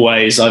kryptonite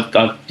always.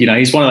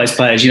 He's one of those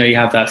players. You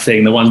have that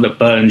thing, the one that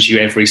burns you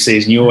every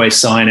season. You always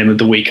sign him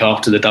the week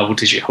after the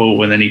double-digit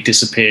haul, and then he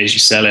disappears. You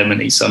sell him,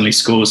 and he suddenly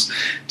scores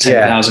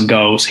 10,000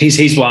 goals.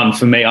 He's one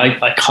for me.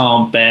 I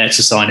can't bear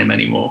to sign him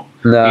anymore.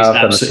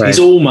 No,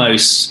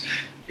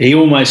 He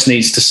almost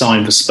needs to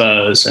sign for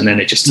Spurs, and then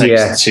it just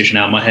takes the decision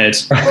out of my head.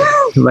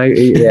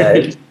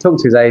 Talk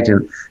to his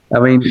agent. I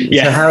mean,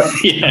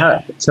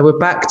 so we're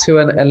back to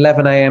an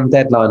 11 a.m.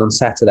 deadline on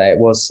Saturday. It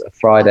was a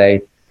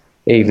Friday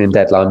evening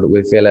deadline, but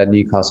with Villa,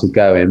 Newcastle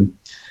going.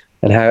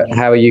 And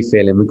how are you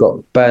feeling? We've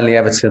got Burnley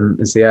Everton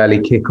as the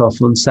early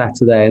kick-off on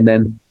Saturday, and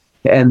then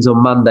it ends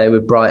on Monday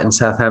with Brighton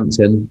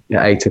Southampton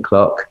at 8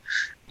 o'clock.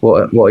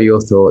 What are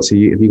your thoughts? Have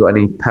you got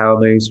any power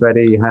moves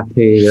ready? Are you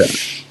happy?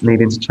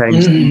 Needing to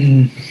change?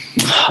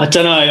 I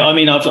don't know. I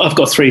mean, I've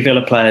got 3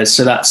 Villa players,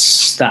 so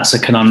that's a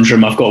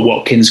conundrum. I've got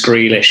Watkins,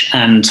 Grealish,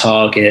 and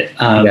Targett.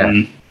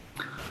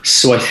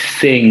 So I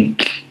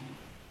think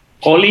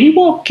Ollie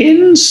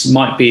Watkins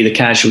might be the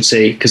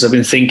casualty because I've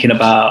been thinking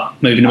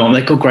about moving them on.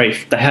 They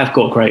have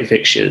got great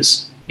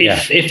fixtures.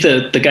 If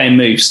the game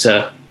moves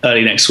to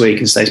early next week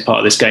and stays part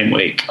of this game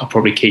week, I'll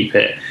probably keep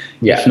it.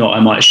 If not, I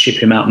might ship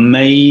him out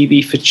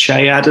maybe for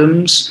Che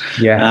Adams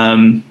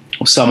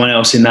or someone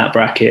else in that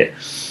bracket.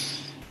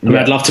 I mean,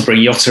 I'd love to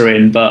bring Jota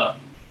in,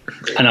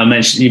 we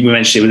mentioned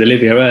it with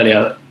Olivia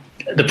earlier,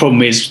 the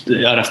problem is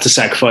I'd have to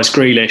sacrifice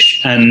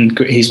Grealish, and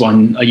he's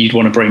one you'd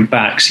want to bring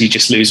back, so you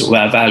just lose all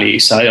that value.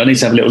 So I need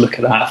to have a little look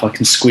at that if I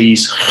can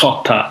squeeze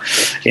Jota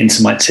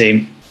into my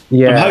team.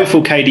 I'm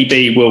hopeful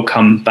KDB will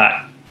come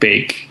back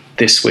big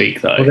this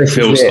week, though. It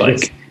feels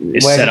like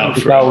it's set up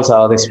for goals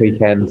are this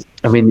weekend.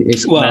 I mean,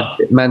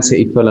 Man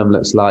City Fulham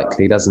looks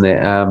likely, doesn't it?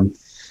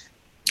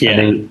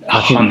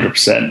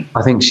 100%.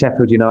 I think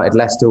Sheffield United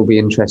Leicester will be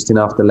interesting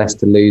after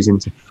Leicester losing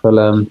to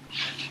Fulham.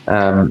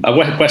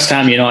 West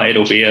Ham United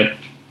will be a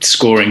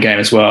scoring game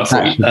as well. I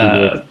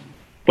thought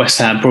West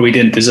Ham probably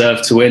didn't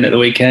deserve to win at the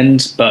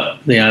weekend, but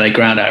they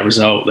ground out a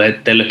result.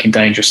 They're looking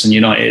dangerous, and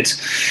United,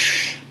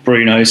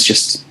 Bruno's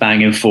just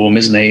banging form,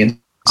 isn't he? And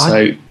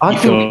so I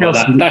think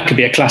that could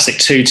be a classic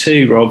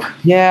 2-2, Rob.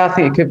 Yeah, I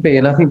think it could be,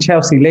 and I think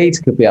Chelsea Leeds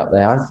could be up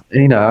there.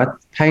 It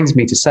pains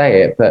me to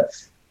say it, but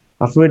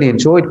I've really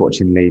enjoyed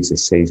watching Leeds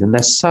this season.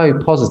 They're so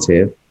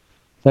positive.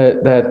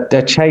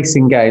 They're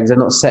chasing games. They're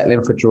not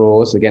settling for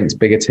draws against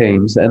bigger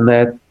teams, and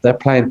they're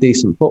playing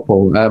decent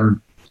football.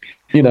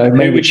 Who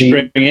would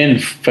you bring in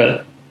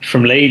for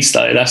from Leeds,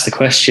 though? That's the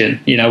question.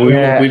 You know,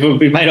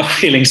 we've made our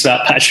feelings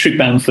about Patrick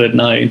Bamford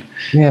known.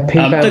 Yeah,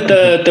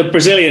 the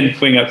Brazilian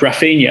winger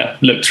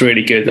Rafinha looked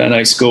really good. I know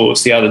he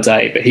scores the other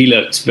day, but he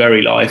looked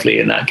very lively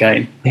in that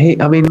game.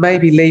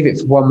 Maybe leave it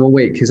for one more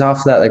week, because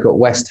after that they've got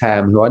West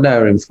Ham, who I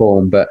know are in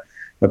form, but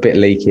are a bit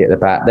leaky at the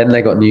back. Then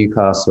they got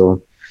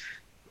Newcastle.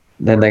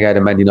 Then they go to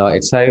Man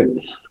United. So,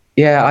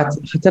 yeah,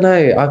 I don't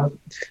know.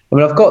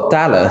 I've got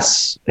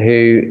Dallas,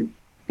 who,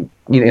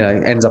 you know,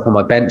 ends up on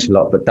my bench a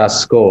lot, but does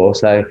score.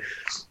 So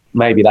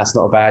maybe that's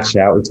not a bad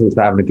shout. We talked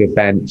about having a good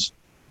bench.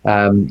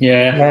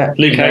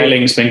 Luke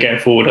Ayling's been getting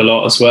forward a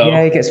lot as well.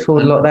 Yeah, he gets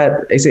forward a lot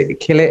there. Is it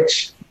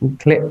Klitsch?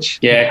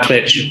 Yeah,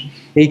 Klitsch.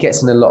 He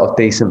gets in a lot of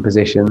decent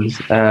positions.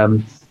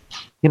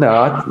 You know,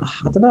 I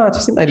don't know. I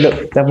just think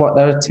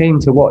they're a team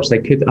to watch. They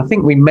could. I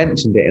think we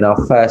mentioned it in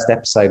our first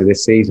episode of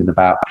this season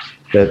about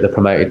the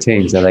promoted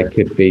teams. That they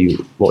could be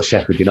what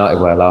Sheffield United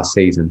were last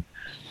season.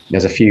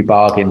 There's a few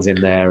bargains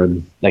in there,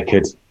 and they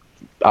could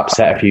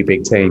upset a few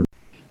big teams.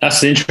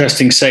 That's an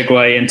interesting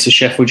segue into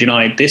Sheffield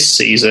United this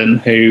season,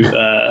 who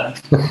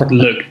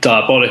look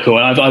diabolical.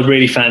 And I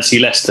really fancy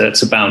Leicester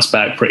to bounce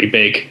back pretty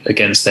big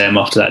against them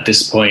after that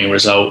disappointing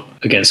result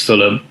against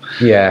Fulham.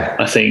 Yeah,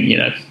 I think, you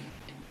know,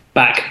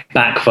 back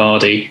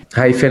Vardy.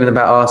 How are you feeling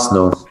about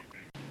Arsenal?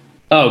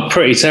 Oh,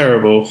 pretty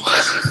terrible.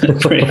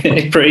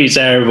 pretty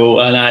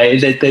terrible.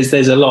 And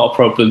there's a lot of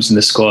problems in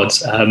the squad,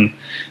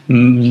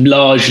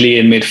 largely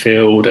in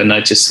midfield, and I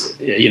just,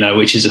 you know,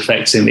 which is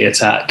affecting the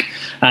attack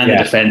and the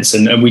defence.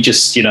 And we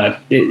just, you know,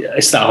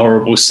 it's that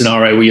horrible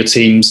scenario where your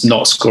team's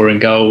not scoring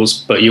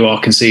goals, but you are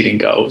conceding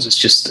goals. It's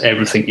just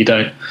everything you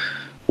don't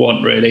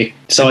want, really.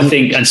 So I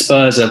think, and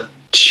Spurs are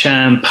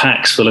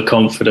jam-packed full of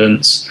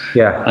confidence.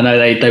 Yeah, I know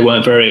they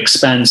weren't very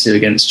expansive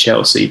against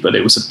Chelsea, but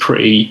it was a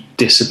pretty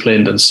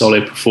disciplined and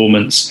solid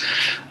performance.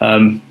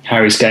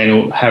 Harry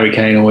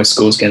Kane always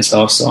scores against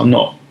Arsenal. I'm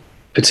not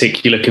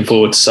particularly looking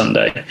forward to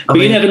Sunday, but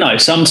you never know.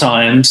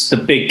 Sometimes the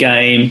big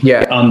game,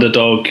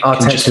 underdog,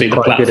 can just be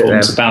the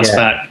platform to bounce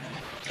back.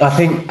 I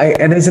think,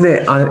 and isn't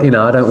it? I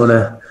don't want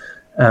to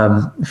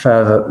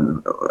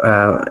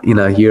further,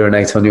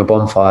 urinate on your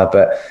bonfire,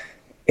 but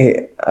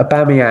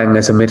Aubameyang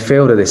as a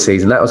midfielder this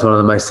season, that was one of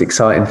the most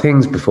exciting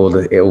things before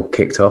it all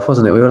kicked off,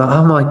 wasn't it? We were like,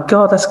 oh my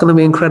God, that's going to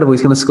be incredible.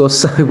 He's going to score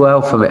so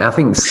well from it. I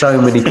think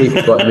so many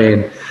people got him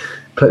in,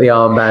 put the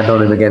armband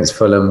on him against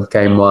Fulham,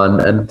 game 1,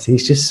 and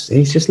he's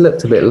just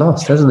looked a bit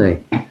lost, hasn't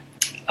he?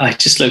 It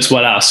just looks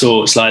well out of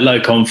sorts, like low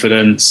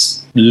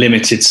confidence,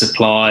 limited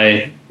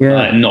supply,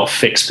 not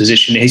fixed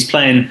position. He's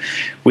playing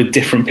with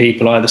different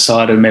people either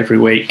side of him every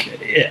week.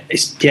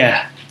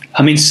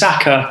 I mean,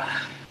 Saka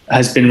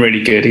has been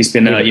really good. He's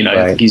been,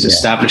 he's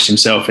established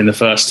himself in the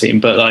first team.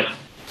 But like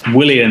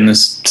Willian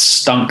has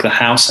stunk the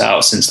house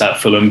out since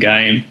that Fulham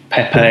game.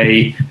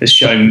 Pepe has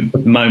shown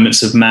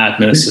moments of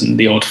madness and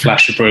the odd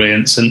flash of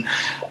brilliance. And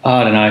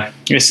I don't know,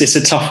 it's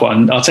a tough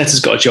one.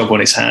 Arteta's got a job on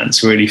his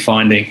hands, really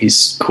finding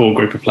his core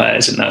group of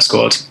players in that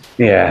squad.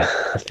 Yeah,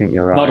 I think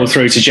you're right. Muddle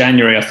through to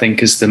January, I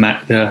think, is the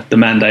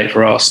mandate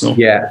for Arsenal.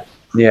 Yeah,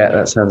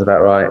 that sounds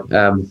about right.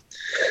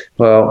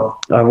 Well,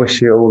 I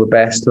wish you all the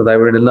best. Although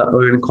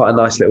we're in quite a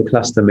nice little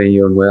cluster, me,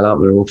 you and Will, aren't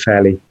we? We're all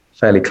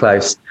fairly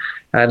close.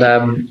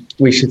 And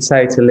we should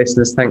say to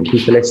listeners, thank you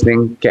for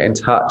listening. Get in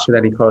touch with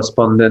any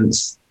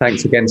correspondence.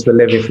 Thanks again to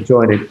Olivia for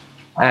joining.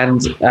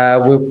 And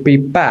we'll be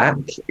back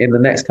in the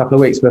next couple of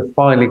weeks. We're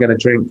finally going to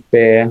drink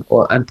beer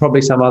and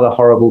probably some other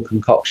horrible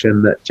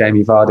concoction that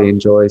Jamie Vardy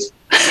enjoys.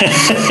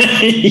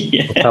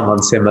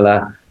 Someone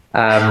similar.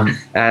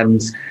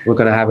 And we're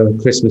going to have a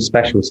Christmas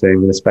special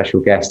soon with a special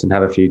guest and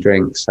have a few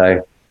drinks.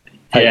 So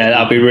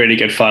that'll be really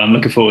good fun. I'm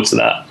looking forward to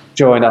that.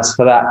 Join us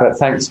for that. But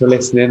thanks for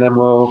listening, and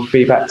we'll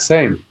be back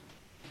soon.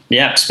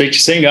 Yeah, speak to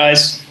you soon,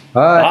 guys.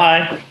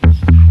 Bye.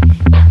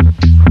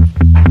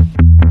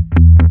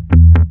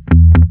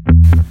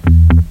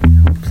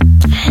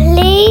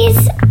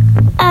 Please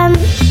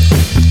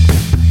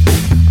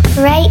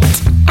rate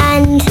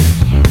and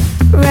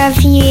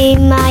review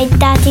my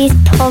daddy's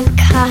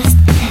podcast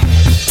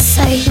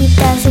so he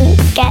doesn't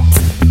get